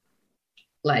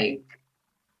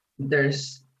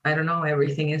there's, I don't know,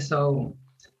 everything is so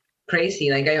crazy.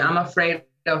 Like I'm afraid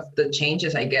of the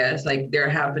changes, I guess. Like they're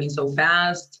happening so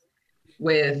fast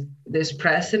with this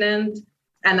president.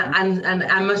 And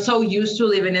I'm so used to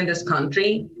living in this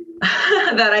country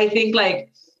that I think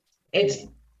like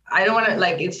I don't want to,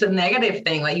 like, it's a negative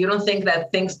thing. Like you don't think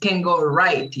that things can go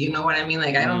right. You know what I mean?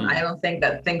 Like I don't think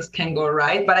that things can go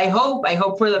right, but I hope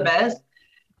for the best.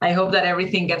 I hope that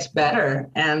everything gets better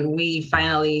and we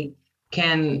finally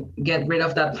can get rid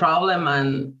of that problem,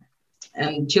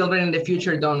 and children in the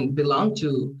future don't belong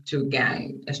to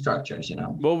gang structures,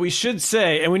 Well, we should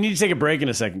say, and we need to take a break in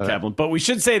a second, Kaplan, but we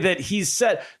should say that he's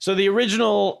set. So the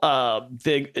original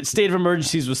the state of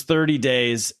emergencies was 30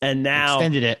 days, and now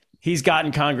extended it. He's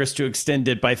gotten Congress to extend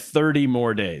it by 30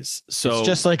 more days. So it's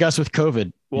just like us with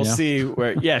COVID. We'll see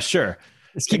where. Yeah, sure.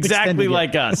 Exactly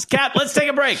like us. Cap, let's take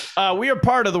a break. We are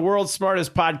part of the world's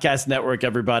smartest podcast network,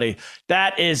 everybody.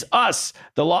 That is us,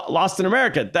 the Lost in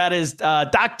America. That is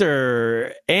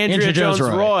Dr. Andrea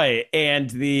Jones-Roy and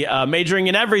the Majoring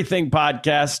in Everything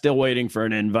podcast, still waiting for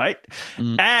an invite.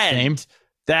 And same.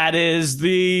 That is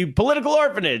the Political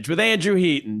Orphanage with Andrew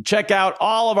Heaton. Check out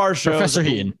all of our shows. Professor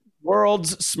Heaton.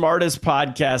 World's smartest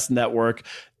podcast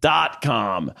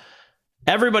network.com.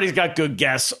 Everybody's got good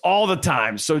guests all the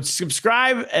time. So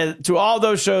subscribe to all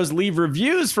those shows, leave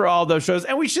reviews for all those shows.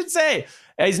 And we should say,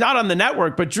 he's not on the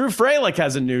network, but Drew Freilich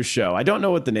has a new show. I don't know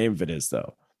what the name of it is,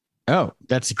 though. Oh,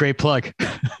 that's a great plug.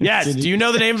 Yes. Do you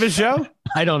know the name of his show?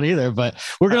 I don't either, but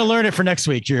we're going to learn it for next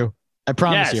week, Drew. I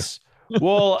promise you.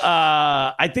 Well,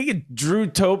 I think it's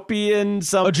Drewtopian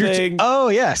something. Oh,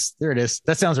 yes. There it is.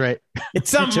 That sounds right. It's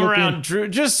something around Drew.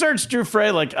 Just search Drew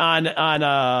Freilich on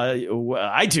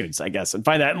iTunes, I guess, and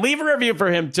find that. And leave a review for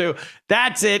him, too.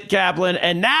 That's it, Kaplan.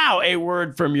 And now a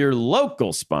word from your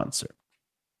local sponsor.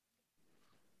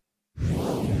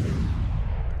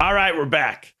 All right, we're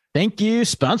back. Thank you,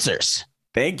 sponsors.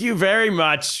 Thank you very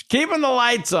much. Keeping the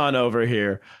lights on over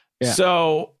here. Yeah.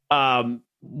 So,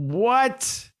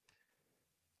 what's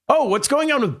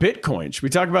going on with Bitcoin? Should we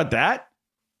talk about that?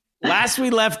 Last we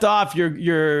left off,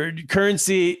 your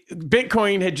currency,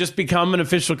 Bitcoin had just become an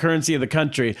official currency of the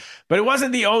country, but it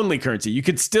wasn't the only currency. You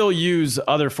could still use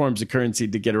other forms of currency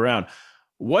to get around.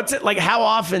 What's it like? How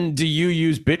often do you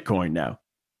use Bitcoin now?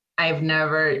 I've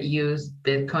never used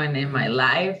Bitcoin in my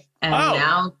life, and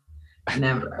now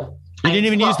never. You didn't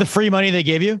even use the free money they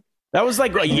gave you? That was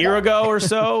like a year ago or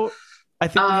so. I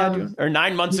think we had you, or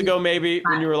 9 months ago, maybe,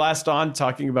 when you were last on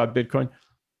talking about Bitcoin.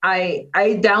 I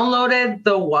downloaded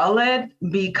the wallet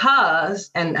because,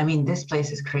 and I mean, this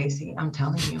place is crazy. I'm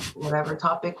telling you, whatever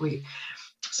topic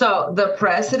so the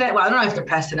president, well, I don't know if the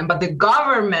president, but the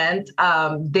government,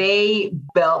 they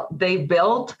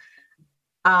built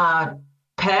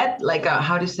pet, like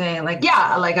how do you say, like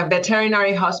a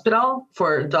veterinary hospital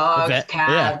for dogs,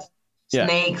 cats. Yeah.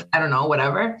 Snakes, I don't know,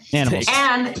 whatever. Animals.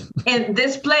 And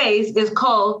this place is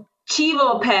called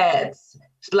Chivo Pets.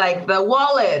 It's like the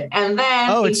wallet. And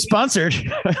then it's sponsored.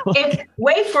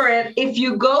 Wait for it. If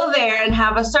you go there and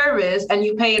have a service and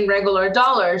you pay in regular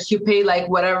dollars, you pay like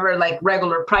whatever, like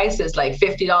regular prices, like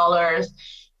 $50,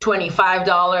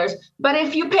 $25. But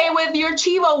if you pay with your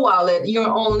Chivo wallet, you're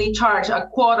only charged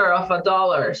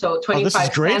 $0.25. So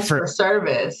 25 cents for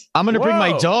service. I'm going to bring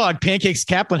my dog. Pancakes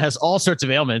Kaplan has all sorts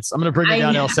of ailments. I'm going to bring her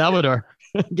down to El Salvador.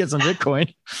 Get some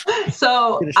Bitcoin.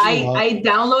 So I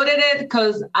downloaded it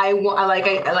because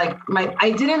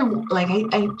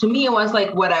to me it was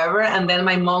like whatever. And then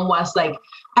my mom was like,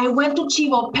 I went to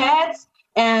Chivo Pets.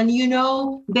 And,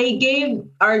 they gave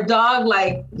our dog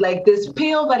like this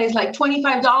pill that is like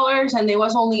 $25 and it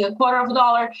was only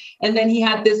 $0.25. And then he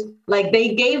had this, like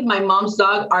they gave my mom's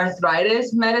dog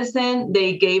arthritis medicine.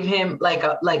 They gave him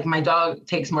like my dog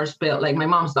takes more pill, like my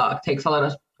mom's dog takes a lot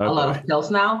of pills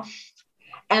now.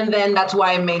 And then that's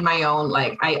why I made my own.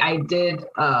 Like I did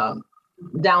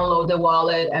download the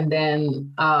wallet and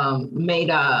then made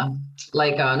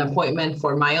an appointment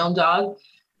for my own dog.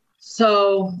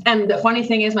 So, and the funny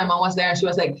thing is my mom was there and she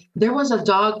was like, there was a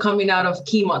dog coming out of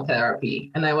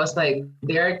chemotherapy. And I was like,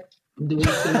 they're doing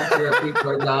chemotherapy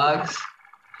for dogs.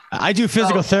 I do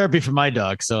physical therapy for my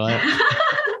dog. So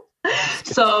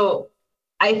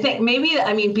I think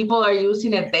people are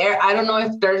using it there. I don't know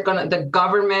if there's the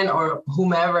government or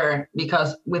whomever,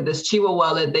 because with this Chivo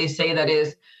wallet, they say that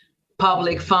is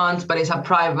public funds, but it's a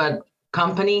private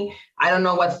company. I don't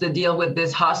know what's the deal with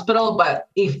this hospital, but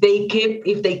if they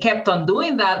kept on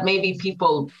doing that, maybe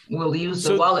people will use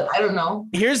the wallet. I don't know.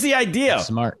 Here's the idea. That's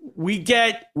smart. We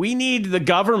need the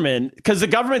government, because the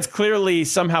government's clearly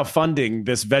somehow funding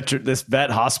this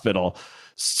vet hospital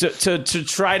to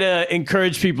try to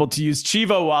encourage people to use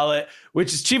Chivo Wallet,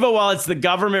 which is Chivo Wallet's the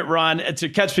government run. And to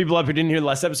catch people up who didn't hear the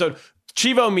last episode,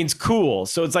 Chivo means cool.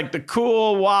 So it's like the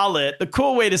cool wallet. The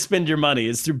cool way to spend your money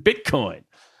is through Bitcoin.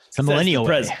 It's a millennial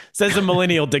way. Says the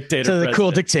millennial dictator. So the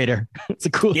cool dictator. It's a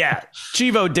cool. Yeah.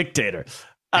 Chivo dictator.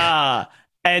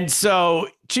 And so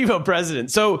Chivo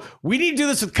president. So we need to do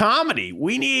this with comedy.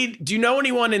 Do you know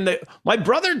anyone my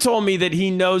brother told me that he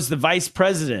knows the vice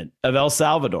president of El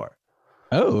Salvador.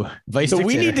 Oh, vice dictator.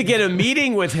 We need to get a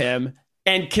meeting with him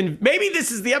and maybe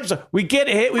this is the episode. We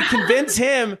convince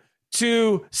him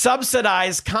to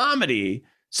subsidize comedy.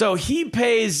 So he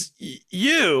pays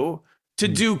you to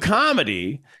do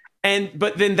comedy.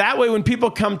 But then that way, when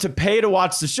people come to pay to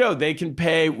watch the show, they can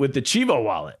pay with the Chivo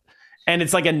wallet. And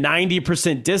it's like a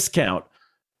 90% discount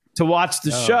to watch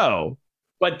the show.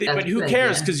 But who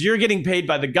cares? Because you're getting paid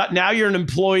by the gut. Now you're an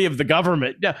employee of the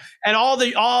government. And all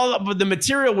of the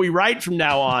material we write from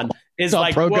now on is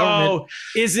like, whoa,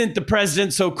 isn't the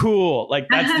president so cool? Like,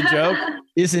 that's the joke.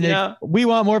 Isn't it? We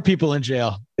want more people in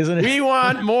jail, isn't it? We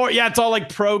want more. Yeah, it's all like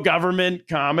pro-government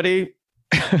comedy.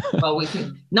 Well,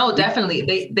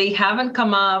 definitely. They haven't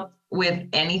come up with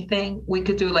anything. We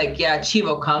could do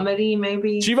Chivo comedy,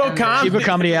 maybe. Chivo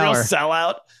comedy hour.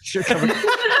 Sellout. Sure, the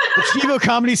Chivo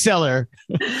comedy seller.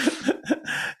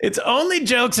 It's only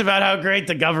jokes about how great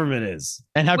the government is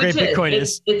and how great Bitcoin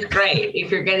is. It's great.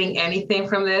 If you're getting anything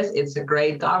from this, it's a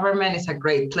great government. It's a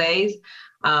great place.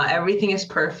 Everything is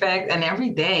perfect, and every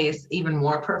day is even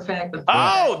more perfect.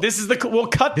 This is we'll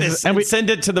cut this and we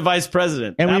send it to the vice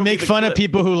president. And we make fun of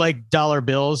people who like dollar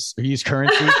bills or use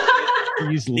currency.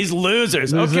 These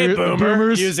losers. Okay,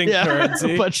 boomers using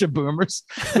currency. A bunch of boomers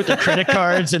with their credit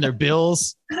cards and their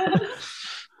bills.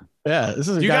 Yeah, this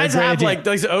is. Do you guys have like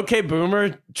okay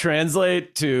boomer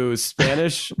translate to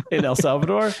Spanish in El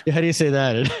Salvador? Yeah, how do you say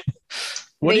that?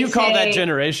 What do you call that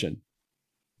generation?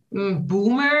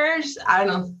 Boomers? I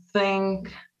don't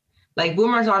think. Like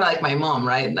boomers are like my mom,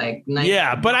 right? Like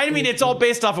yeah, but I mean it's all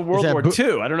based off of World War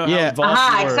II. I don't know how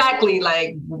involved. Exactly.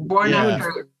 Like born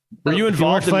after. Were you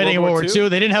involved in fighting World War II?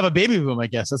 They didn't have a baby boom, I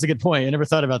guess. That's a good point. I never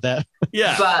thought about that.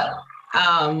 Yeah. But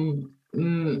I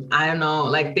don't know.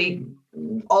 Like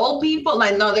old people,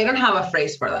 like no, they don't have a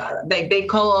phrase for that. They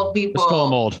call old people. Let's call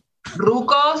them old.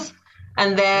 Rucos,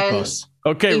 and then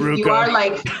okay, if Ruco. you are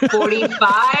like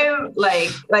 45, like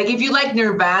if you like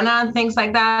Nirvana and things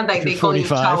like that, like they call you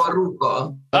Chavo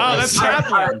Ruco. Oh, that's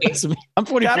Chaplin. I'm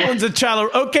 44. Chaplin's a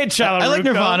Chalo. Okay, Chalo. I like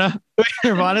Nirvana.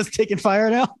 Nirvana's taking fire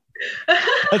now.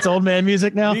 That's old man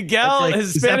music now. Miguel, like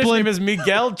his Spanish name is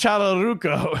Miguel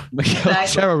Chalaruco.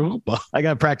 Chalaruco. I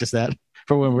gotta practice that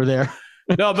for when we're there.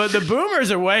 No, but the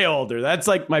boomers are way older. That's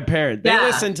like my parents. They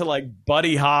listen to like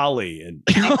Buddy Holly and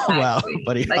wow,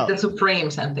 Buddy like Holly. The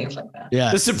Supremes and things like that.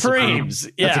 Yeah, the Supremes.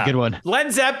 Yeah, that's a good one.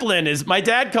 Led Zeppelin my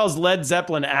dad calls Led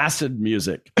Zeppelin acid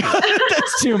music.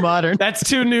 That's too modern. That's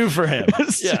too new for him.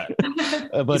 Yeah,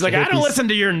 he's like, I don't listen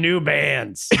to your new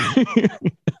bands.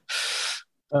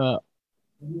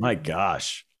 My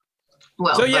gosh.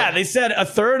 Well, so yeah, they said a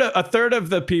third of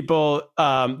the people.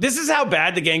 This is how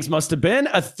bad the gangs must have been.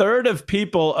 A third of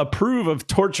people approve of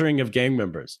torturing of gang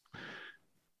members.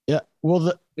 Yeah.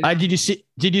 Well, did you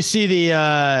see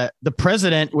the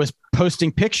president was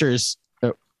posting pictures?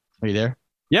 Oh, are you there?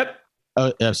 Yep.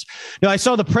 Oh yes. No, I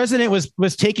saw the president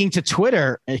was taking to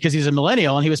Twitter because he's a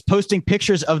millennial and he was posting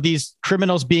pictures of these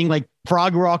criminals being like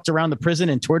frog walked around the prison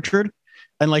and tortured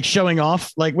and like showing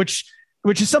off like which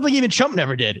is something even Trump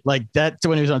never did. Like that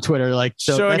when he was on Twitter, like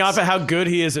showing off at how good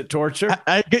he is at torture.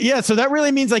 Yeah. So that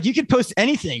really means like you could post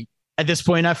anything at this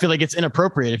point. I feel like it's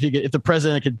inappropriate if the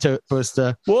president could post.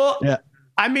 I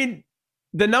mean,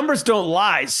 the numbers don't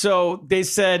lie. So they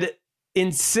said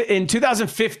in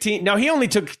 2015. Now he only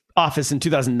took office in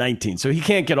 2019, so he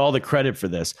can't get all the credit for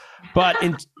this. But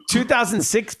in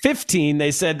 2015,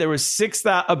 they said there was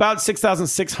about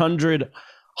 6,600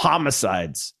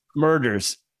 homicides,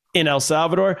 murders in El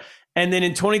Salvador. And then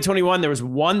in 2021, there was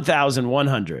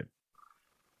 1,100,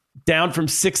 down from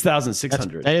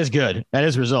 6,600. That is good. That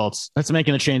is results. That's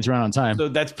making a change around on time. So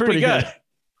that's pretty good.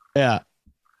 Yeah.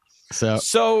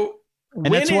 So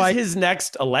when is his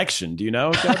next election? Do you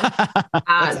know?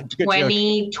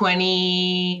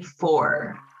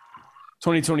 2024.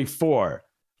 2024.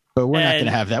 but we're not going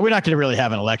to have that. We're not going to really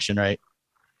have an election, right?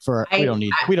 We don't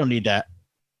need that.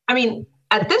 I mean,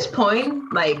 at this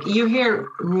point, like you hear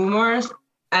rumors,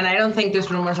 and I don't think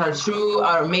these rumors are true,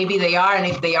 or maybe they are. And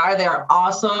if they are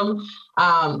awesome.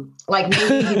 Like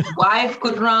maybe his wife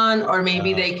could run, or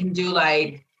maybe they can do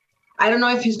like, I don't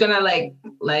know if he's gonna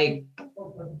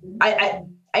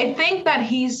I think that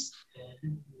he's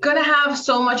gonna have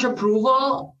so much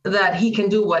approval that he can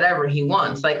do whatever he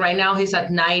wants. Like right now he's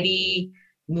at 90,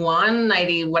 even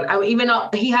though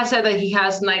he has said that he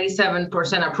has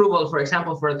 97% approval, for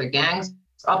example, for the gangs,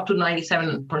 up to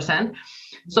 97%.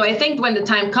 So I think when the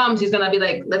time comes, he's going to be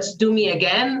like, let's do me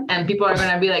again. And people are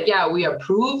going to be like, yeah, we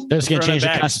approve. They're just going to change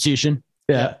the Constitution.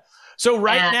 Yeah. So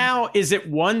now, is it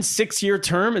 1 6-year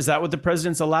term? Is that what the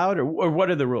president's allowed, or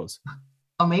what are the rules?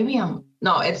 Oh, maybe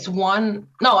it's one.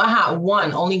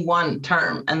 Only one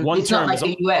term. And it's not like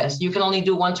the US. You can only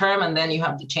do one term and then you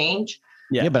have to change.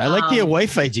 Yeah, but I like the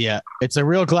wife idea. It's a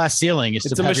real glass ceiling.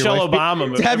 It's a Michelle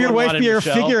Obama. To have your wife be your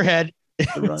figurehead.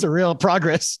 It's a real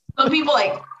progress. Some people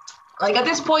like at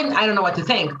this point, I don't know what to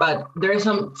think, but there are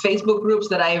some Facebook groups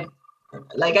that I've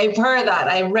heard that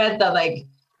I read that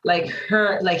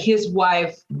his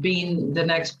wife being the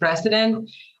next president.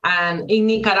 And in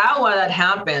Nicaragua, that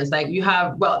happens. Like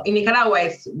in Nicaragua,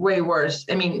 it's way worse.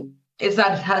 I mean,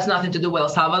 has nothing to do with El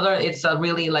Salvador. It's a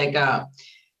really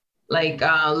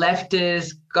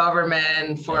leftist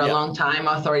government for a long time,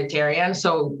 authoritarian.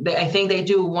 So I think they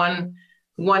do one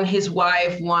his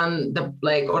wife,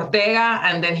 Ortega,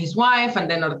 and then his wife,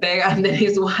 and then Ortega, and then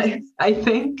his wife, I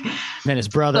think. And his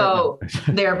brother. So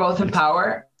they're both in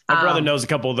power. My brother knows a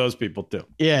couple of those people too.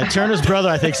 Yeah, Turner's brother,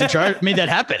 I think, is in charge. Made that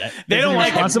happen. They don't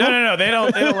like him. No, they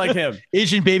don't like him.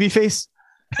 Asian babyface.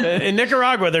 In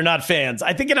Nicaragua, they're not fans.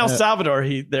 I think in El Salvador,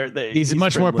 he's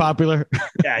much more popular.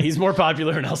 Yeah, he's more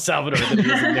popular in El Salvador than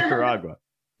he is in Nicaragua.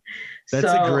 That's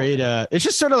a great. It's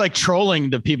just sort of like trolling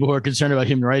the people who are concerned about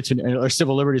human rights or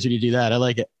civil liberties when you do that. I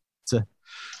like it.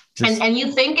 And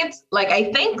you think it's like,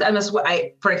 I think, and that's what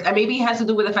maybe it has to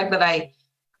do with the fact that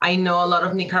I know a lot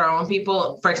of Nicaraguan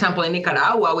people, for example, in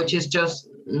Nicaragua, which is just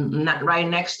right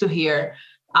next to here.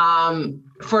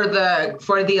 For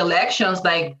the elections,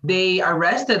 like they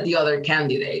arrested the other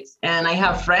candidates, and I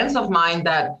have friends of mine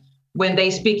that when they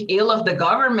speak ill of the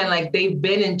government, like they've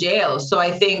been in jail. So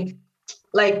I think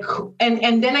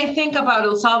and then I think about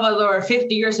El Salvador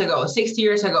 50 years ago, 60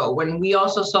 years ago, when we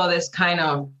also saw this kind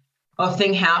of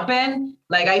thing happen.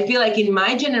 Like, I feel like in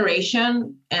my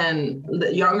generation and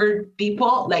the younger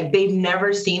people, like they've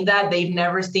never seen that. They've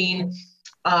never seen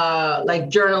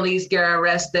journalists get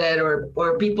arrested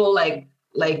or people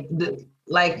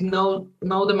no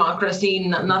democracy,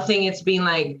 nothing. It's been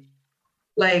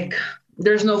like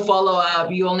there's no follow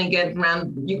up. You only get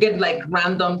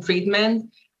random treatment.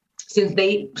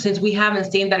 Since we haven't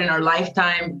seen that in our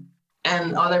lifetime,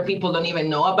 and other people don't even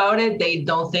know about it, they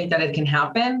don't think that it can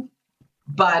happen.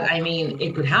 But I mean,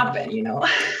 it could happen, you know?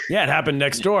 Yeah, it happened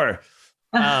next door.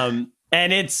 And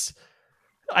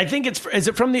I think is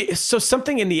it from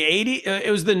something in the 80s?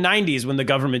 It was the 90s when the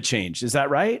government changed. Is that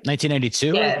right?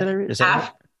 1992? Yeah.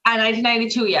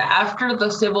 1992, yeah. After the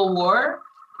Civil War,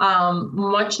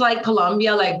 much like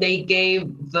Colombia, like they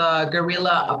gave the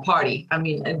guerrilla a party. I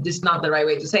mean, this is not the right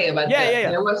way to say it, but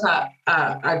there was a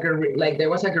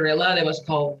guerrilla that was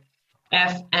called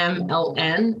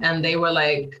FMLN, and they were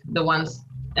like the ones.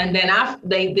 And then after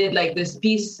they did like this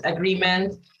peace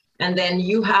agreement, and then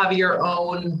you have your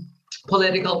own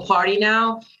political party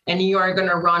now, and you are going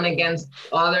to run against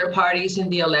other parties in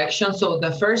the election. So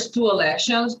the first two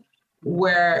elections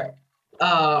were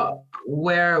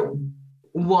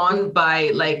won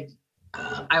by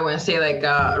I want to say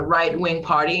a right-wing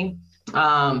party.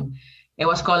 It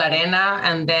was called Arena,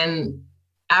 and then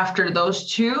after those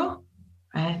two,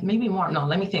 maybe more. No,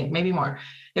 let me think. Maybe more.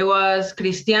 It was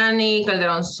Cristiani,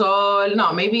 Calderón Sol.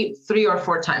 No, maybe 3 or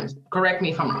 4 times. Correct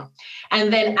me if I'm wrong.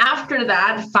 And then after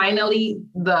that, finally,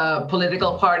 the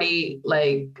political party,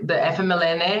 like the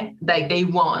FMLN, like they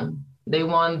won. They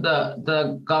won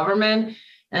the government,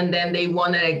 and then they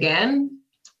won it again.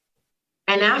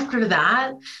 And after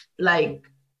that, like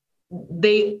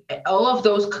all of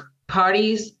those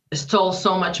parties stole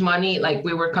so much money. Like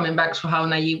we were coming back to how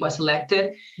Nayib was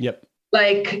elected. Yep.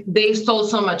 Like they stole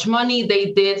so much money.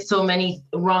 They did so many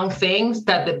wrong things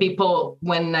that the people,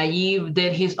 when Nayib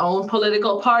did his own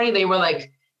political party, they were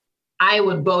like, I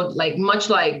would vote much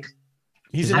like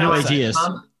he's new ideas.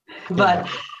 But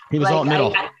he was all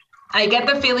middle. I get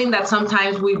the feeling that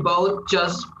sometimes we vote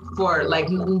just for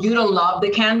you don't love the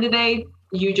candidate.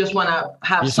 You just want to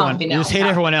have something else. You just hate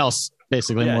everyone else,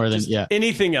 basically, more than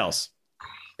anything else.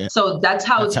 So that's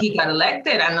how he got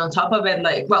elected. And on top of it,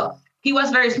 like, well, he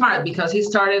was very smart because he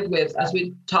started with, as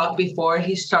we talked before,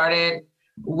 he started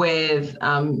with,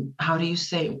 how do you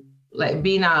say, like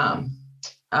being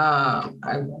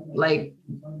like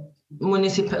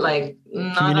municipal, like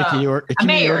community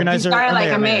mayor. Organizer. He started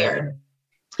like a mayor.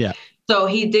 Yeah. So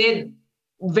he did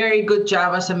very good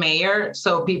job as a mayor.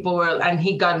 So people were, and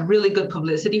he got really good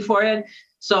publicity for it.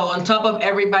 So on top of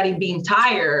everybody being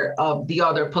tired of the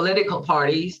other political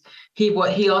parties, he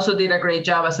also did a great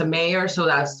job as a mayor. So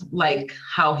that's like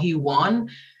how he won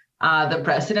the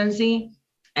presidency.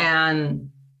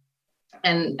 And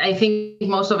I think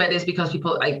most of it is because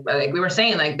people, like we were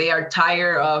saying, like they are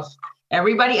tired of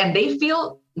everybody and they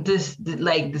feel this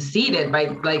like defeated by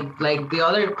like the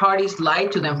other parties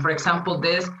lied to them. For example,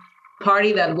 this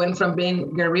party that went from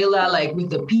being guerrilla, like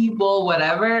with the people,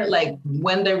 whatever, like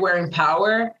when they were in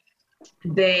power,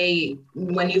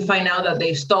 when you find out that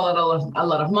they stole a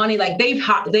lot of money, like they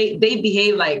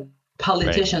behave like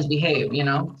politicians behave, you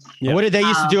know? Yeah. What did they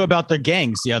used to do about the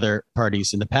gangs, the other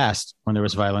parties in the past when there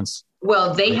was violence?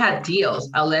 Well, they had deals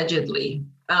allegedly,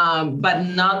 but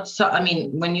not so. I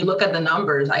mean, when you look at the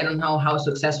numbers, I don't know how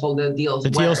successful the deals were.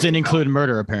 The deals didn't include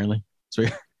murder, apparently. So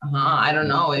I don't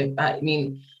know.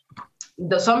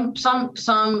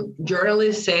 Some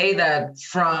journalists say that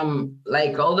from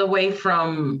like all the way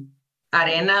from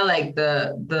Arena, like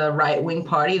the right-wing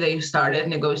party, they started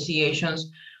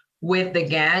negotiations with the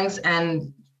gangs.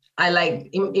 And I like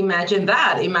imagine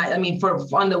that. I mean,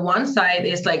 on the one side,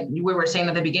 it's like we were saying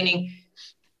at the beginning,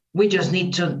 we just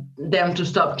need them to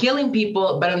stop killing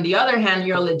people. But on the other hand,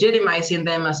 you're legitimizing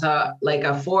them as a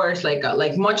force,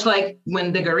 like much like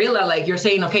when the guerrilla, like you're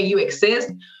saying, okay, you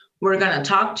exist, we're gonna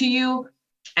talk to you.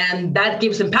 And that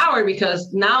gives them power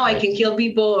because now I can kill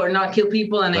people or not kill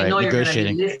people. And I know you're going to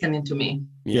be listening to me.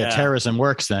 Yeah. Terrorism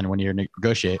works then when you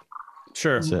negotiate.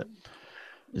 Sure. That's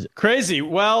it. Crazy.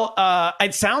 Well,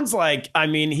 it sounds like, I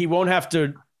mean, he won't have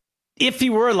to, if he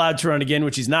were allowed to run again,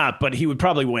 which he's not, but he would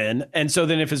probably win. And so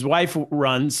then if his wife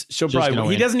runs, she'll probably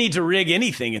win. He doesn't need to rig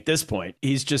anything at this point.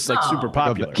 He's just like super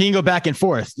popular. He can go back and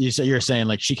forth. You're saying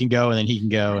like she can go and then he can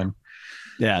go and.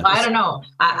 Yeah, I don't know.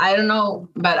 I don't know,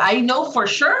 but I know for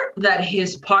sure that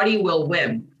his party will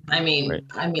win. I mean,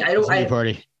 I don't.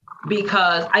 Party.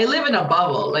 Because I live in a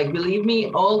bubble. Like, believe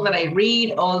me, all that I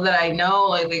read, all that I know,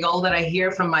 like all that I hear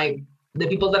from the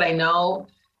people that I know,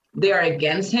 they are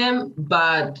against him.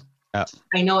 But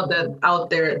I know that out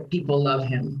there, people love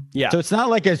him. Yeah. So it's not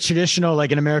like a traditional,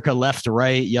 like in America, left to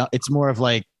right. Yeah. It's more of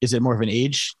like, is it more of an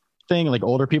age thing? Like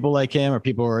older people like him, or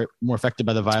people are more affected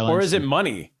by the violence? Or is it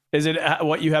money? Is it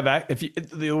what you have?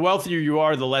 The wealthier you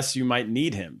are, the less you might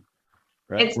need him.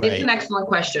 Right? It's an excellent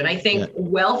question. I think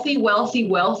wealthy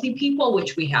people,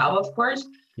 which we have, of course,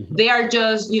 they are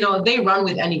just, they run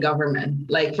with any government.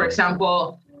 Like, for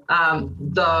example,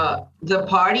 the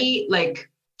party, like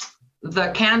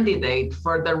the candidate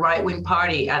for the right-wing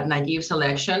party at Nayib's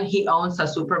election, he owns a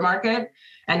supermarket.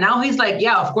 And now he's like,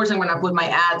 yeah, of course, I'm going to put my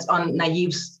ads on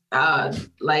Nayib's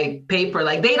like paper.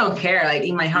 Like, they don't care. Like,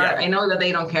 in my heart, I know that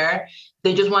they don't care.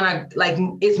 They just want to, like,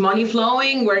 is money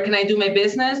flowing? Where can I do my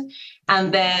business?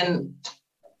 And then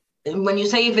when you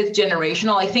say if it's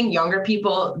generational, I think younger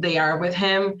people, they are with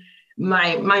him.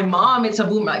 My mom, it's a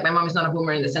boomer. Like, my mom is not a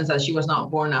boomer in the sense that she was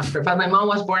not born after, but my mom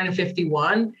was born in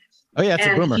 1951. Oh yeah, it's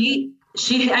a boomer.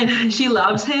 She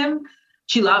loves him.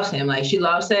 She loves him. Like, she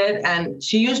loves it. And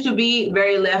she used to be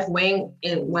very left wing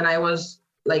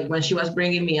when she was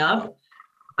bringing me up.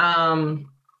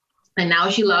 And now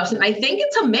she loves him. I think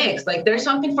it's a mix. Like, there's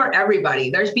something for everybody.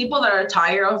 There's people that are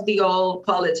tired of the old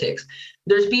politics.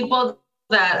 There's people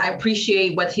that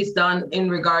appreciate what he's done in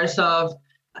regards of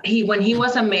when he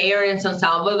was a mayor in San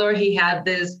Salvador, he had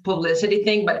this publicity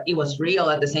thing, but it was real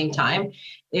at the same time.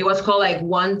 It was called like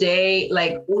one day,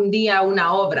 like un día una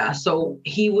obra. So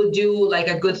he would do like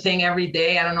a good thing every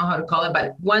day. I don't know how to call it,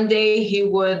 but one day he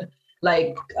would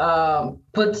like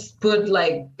put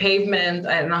like pavement,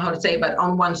 I don't know how to say, but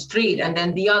on one street. And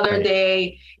then the other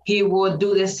day he would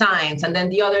do the signs. And then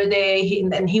the other day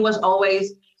he was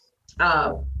always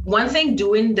one thing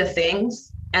doing the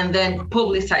things and then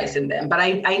publicizing them. But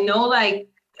I know like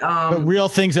but real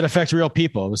things that affect real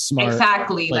people. It was smart.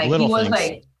 Exactly. Like he was things.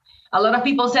 Like, a lot of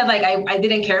people said like I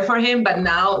didn't care for him, but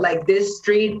now like this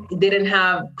street didn't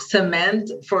have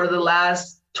cement for the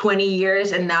last 20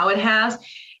 years and now it has.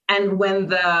 And when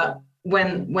the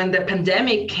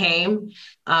pandemic came,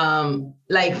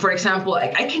 like, for example,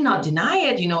 like, I cannot deny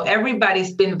it.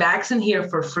 Everybody's been vaccinated here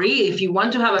for free. If you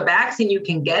want to have a vaccine, you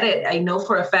can get it. I know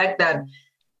for a fact that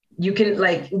you can,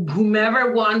 like,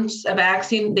 whomever wants a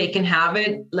vaccine, they can have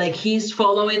it. Like, he's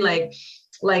following like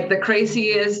like the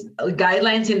craziest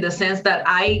guidelines in the sense that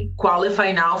I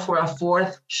qualify now for a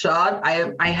 4th shot.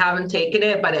 I haven't taken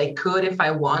it, but I could if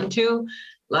I want to.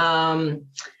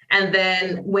 And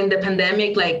then when the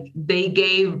pandemic, like they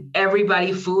gave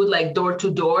everybody food, like door to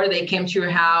door, they came to your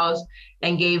house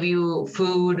and gave you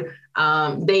food.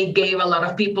 They gave a lot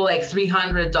of people like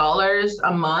 $300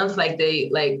 a month,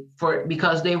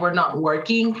 because they were not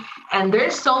working. And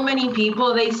there's so many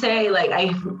people, they say, like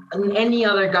any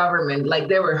other government, like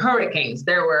there were hurricanes,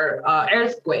 there were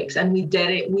earthquakes, and we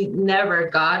never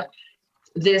got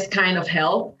this kind of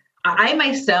help. I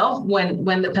myself,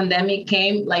 when the pandemic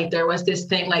came, like there was this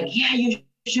thing like, yeah, you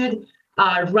should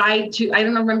write to, I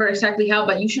don't remember exactly how,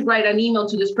 but you should write an email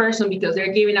to this person because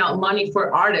they're giving out money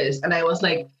for artists. And I was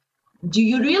like, do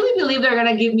you really believe they're going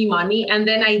to give me money? And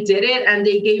then I did it and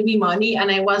they gave me money. And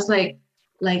I was like,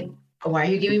 why are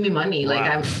you giving me money? Wow.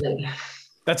 Like, I'm like,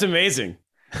 that's amazing.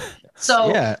 So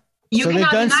yeah. So they've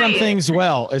done some things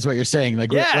well, is what you're saying.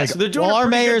 Like, yeah, so they're doing while our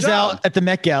mayor's job out at the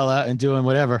Met Gala and doing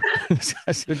whatever.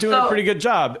 They're doing a pretty good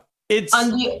job. Go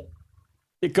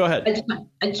ahead. I just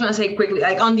want to say quickly,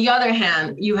 like on the other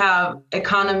hand, you have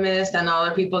economists and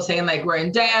other people saying like, we're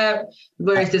in debt,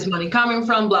 where is this money coming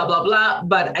from, blah, blah, blah.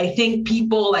 But I think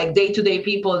people, like day-to-day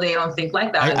people, they don't think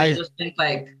like that. They just think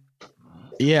like.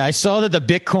 Yeah, I saw that the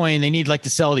Bitcoin, they need like to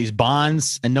sell these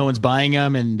bonds and no one's buying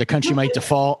them and the country might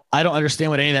default. I don't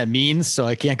understand what any of that means, so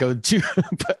I can't go to, I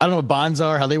don't know what bonds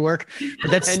are, how they work.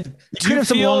 But that's, you could have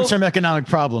some long-term economic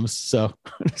problems. So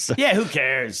yeah, who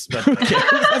cares? But,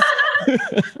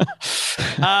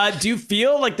 do you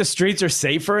feel like the streets are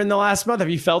safer in the last month?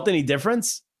 Have you felt any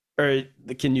difference, or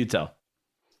can you tell?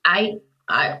 I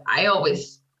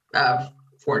always,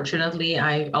 fortunately,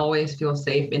 I always feel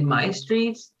safe in my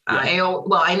streets. Yeah.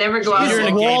 I never go out.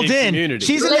 She's walled in. Community.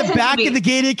 She's in the back of the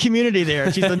gated community there.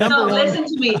 She's the number one. Listen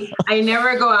to me. I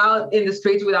never go out in the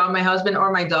streets without my husband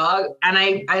or my dog. And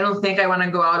I don't think I want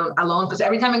to go out alone, because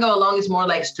every time I go alone, it's more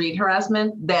like street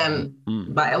harassment than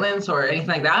violence or anything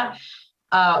like that.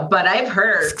 But I've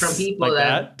heard from people like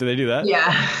that. Do they do that?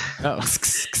 Yeah. Oh.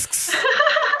 It's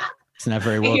not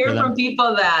very well. I hear from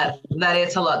people that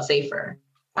it's a lot safer.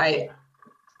 I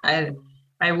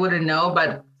wouldn't know,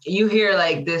 but you hear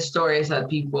like these stories that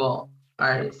people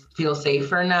feel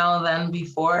safer now than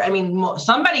before. I mean,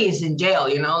 somebody is in jail,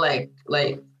 you know, like.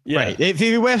 Yeah. Right. If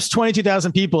you arrest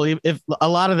 22,000 people, if a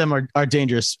lot of them are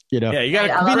dangerous, you know. Yeah, you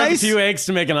got to be nice. A few eggs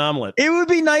to make an omelet. It would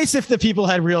be nice if the people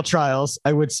had real trials.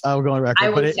 I would go on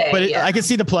record. I can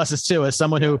see the pluses too. As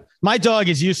someone who, my dog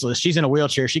is useless. She's in a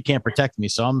wheelchair. She can't protect me,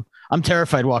 so I'm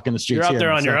terrified walking the streets. You're out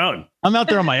there on your own. I'm out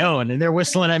there on my own, and they're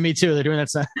whistling at me too. They're doing that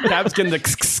sound. Cab's getting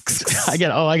the. I get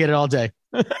it all day.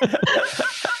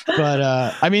 But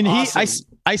I mean, awesome.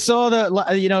 I saw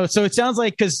the, so it sounds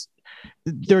like, because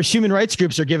there's human rights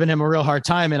groups are giving him a real hard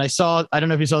time. And I don't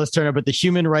know if you saw this, Turner, but the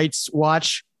Human Rights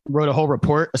Watch wrote a whole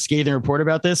a scathing report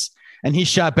about this. And he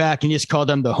shot back and he just called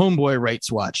them the Homeboy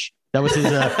Rights Watch. That was his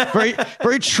very,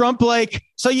 very Trump-like.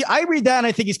 So I read that and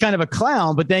I think he's kind of a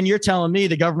clown, but then you're telling me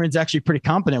the government's actually pretty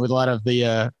competent with a lot of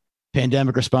the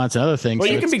pandemic response and other things. Well,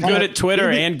 so you can be good at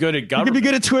Twitter and good at government. You can be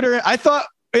good at Twitter. I thought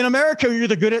in America, you're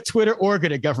either good at Twitter or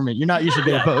good at government. You're not usually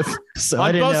good at both. So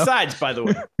on both sides, by the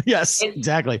way. Yes,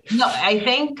 exactly. No, I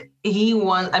think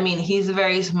he's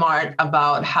very smart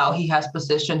about how he has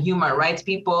positioned human rights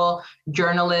people,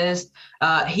 journalists.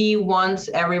 He wants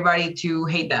everybody to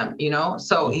hate them, you know?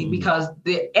 So because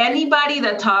anybody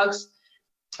that talks,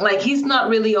 like, he's not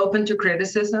really open to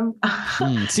criticism.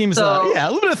 Seems a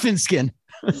little bit of thin skin.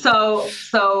 So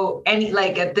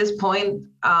at this point,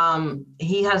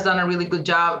 he has done a really good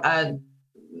job at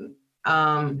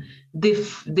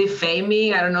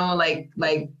defaming, I don't know, like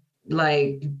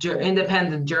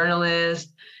independent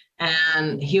journalists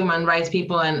and human rights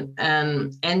people and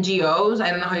NGOs. I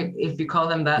don't know if you call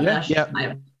them that.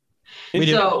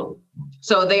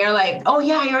 So they are like, oh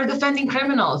yeah, you're defending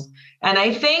criminals. And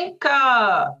I think,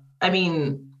 I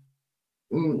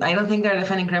don't think they're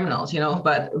defending criminals, you know,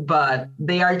 but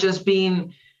they are just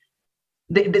being,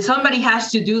 somebody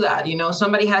has to do that, you know,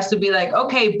 somebody has to be like,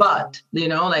 okay, but, you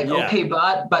know, like, okay,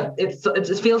 but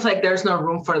it feels like there's no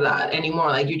room for that anymore.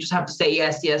 Like, you just have to say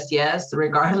yes, yes, yes,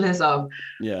 regardless of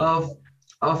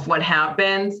what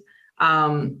happens.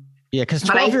 Because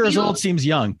 12 years old seems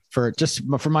young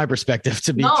from my perspective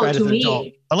to be tried as an adult,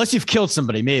 unless you've killed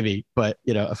somebody, maybe. But,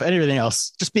 you know, if anything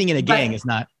else, just being in a gang is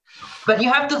not. But you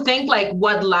have to think, like,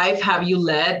 what life have you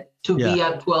led to be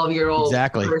a 12-year-old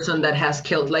person that has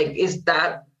killed? Like, is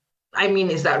that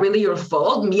really your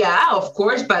fault? Yeah, of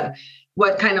course. But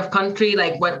what kind of country,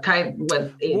 like,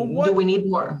 do we need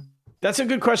more? That's a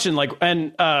good question. Like,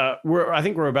 and I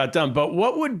think we're about done. But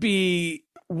what would be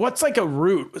what's like a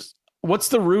root? What's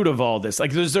the root of all this?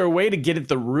 Like, is there a way to get at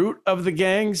the root of the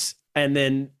gangs and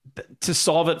then to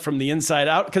solve it from the inside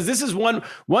out? Because this is one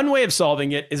way of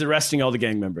solving it is arresting all the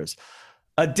gang members.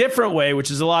 A different way, which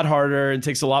is a lot harder and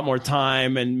takes a lot more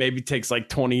time and maybe takes like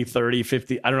 20, 30,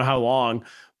 50, I don't know how long,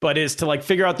 but is to like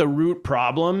figure out the root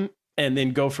problem and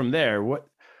then go from there. What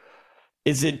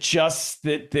is it, just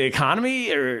the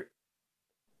economy, or?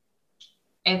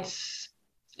 It's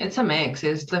a mix.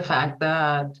 It's the fact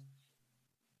that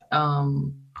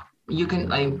you can,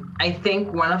 like, I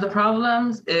think one of the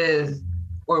problems is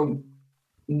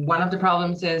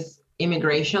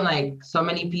immigration. Like, so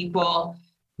many people,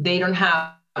 they don't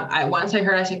have, once I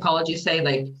heard a psychologist say,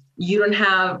 like, you don't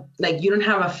have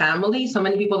a family. So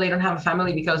many people, they don't have a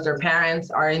family because their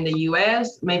parents are in the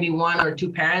US, maybe one or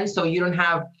two parents. So you don't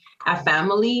have a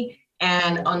family.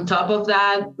 And on top of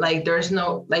that, like, there's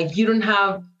no, like, you don't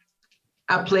have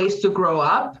a place to grow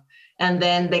up. And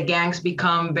then the gangs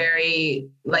become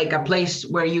very like a place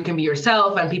where you can be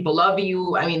yourself and people love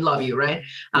you. I mean, love you, right?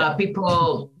 Yeah.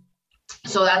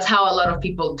 So that's how a lot of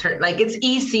people turn, like, it's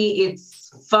easy, it's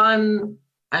fun.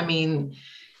 I mean,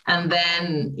 and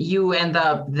then you end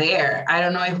up there. I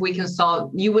don't know if we can solve,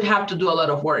 you would have to do a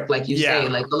lot of work, like you say,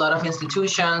 like a lot of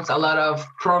institutions, a lot of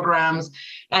programs.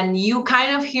 And you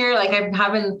kind of hear, like, I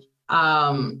haven't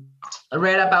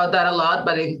read about that a lot,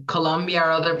 but in Colombia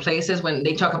or other places, when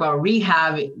they talk about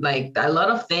rehab, like a lot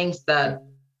of things that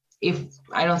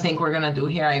I don't think we're going to do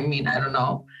here. I mean, I don't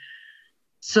know.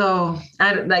 So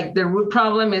like the root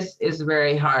problem is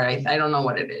very hard. I don't know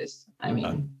what it is. I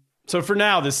mean, so for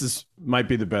now, this might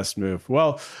be the best move.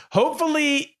 Well,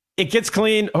 hopefully it gets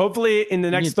clean. Hopefully in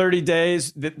the next 30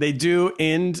 days that they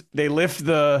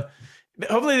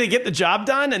hopefully they get the job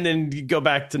done and then go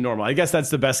back to normal. I guess that's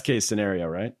the best case scenario,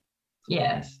 right?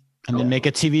 Yes. And then make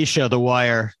a TV show, The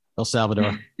Wire, El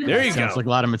Salvador. There you go. Sounds like a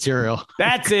lot of material.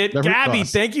 That's it. Gabby,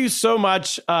 thank you so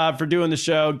much for doing the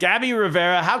show. Gabby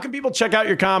Rivera, how can people check out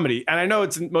your comedy? And I know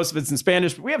most of it's in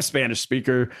Spanish, but we have Spanish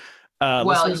speaker.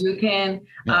 Well, you can,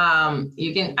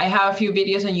 I have a few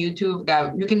videos on YouTube.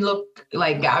 You can look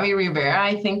like Gabby Rivera,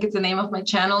 I think it's the name of my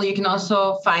channel. You can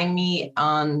also find me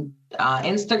on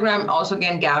Instagram. Also,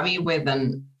 again, Gabby with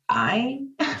an I.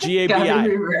 Gabi.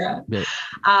 Rivera.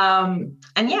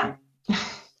 And yeah.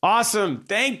 Awesome.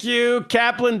 Thank you,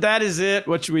 Kaplan. That is it.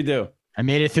 What should we do? I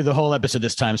made it through the whole episode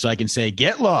this time, so I can say,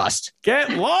 get lost.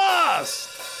 Get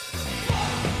lost.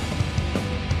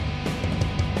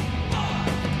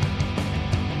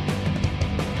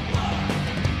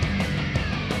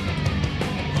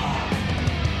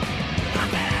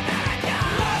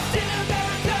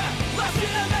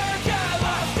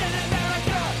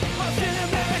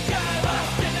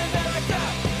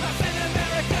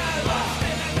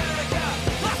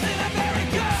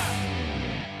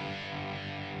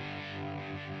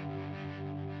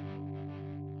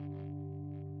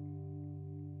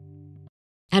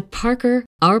 At Parker,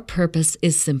 our purpose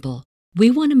is simple.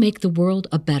 We want to make the world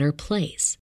a better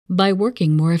place by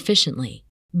working more efficiently,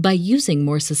 by using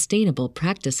more sustainable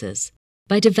practices,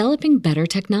 by developing better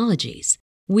technologies.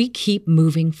 We keep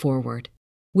moving forward.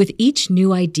 With each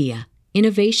new idea,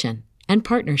 innovation, and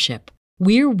partnership,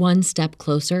 we're one step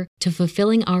closer to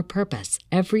fulfilling our purpose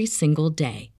every single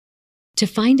day. To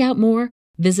find out more,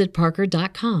 visit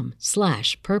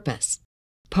parker.com/purpose.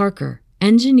 Parker,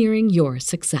 engineering your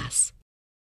success.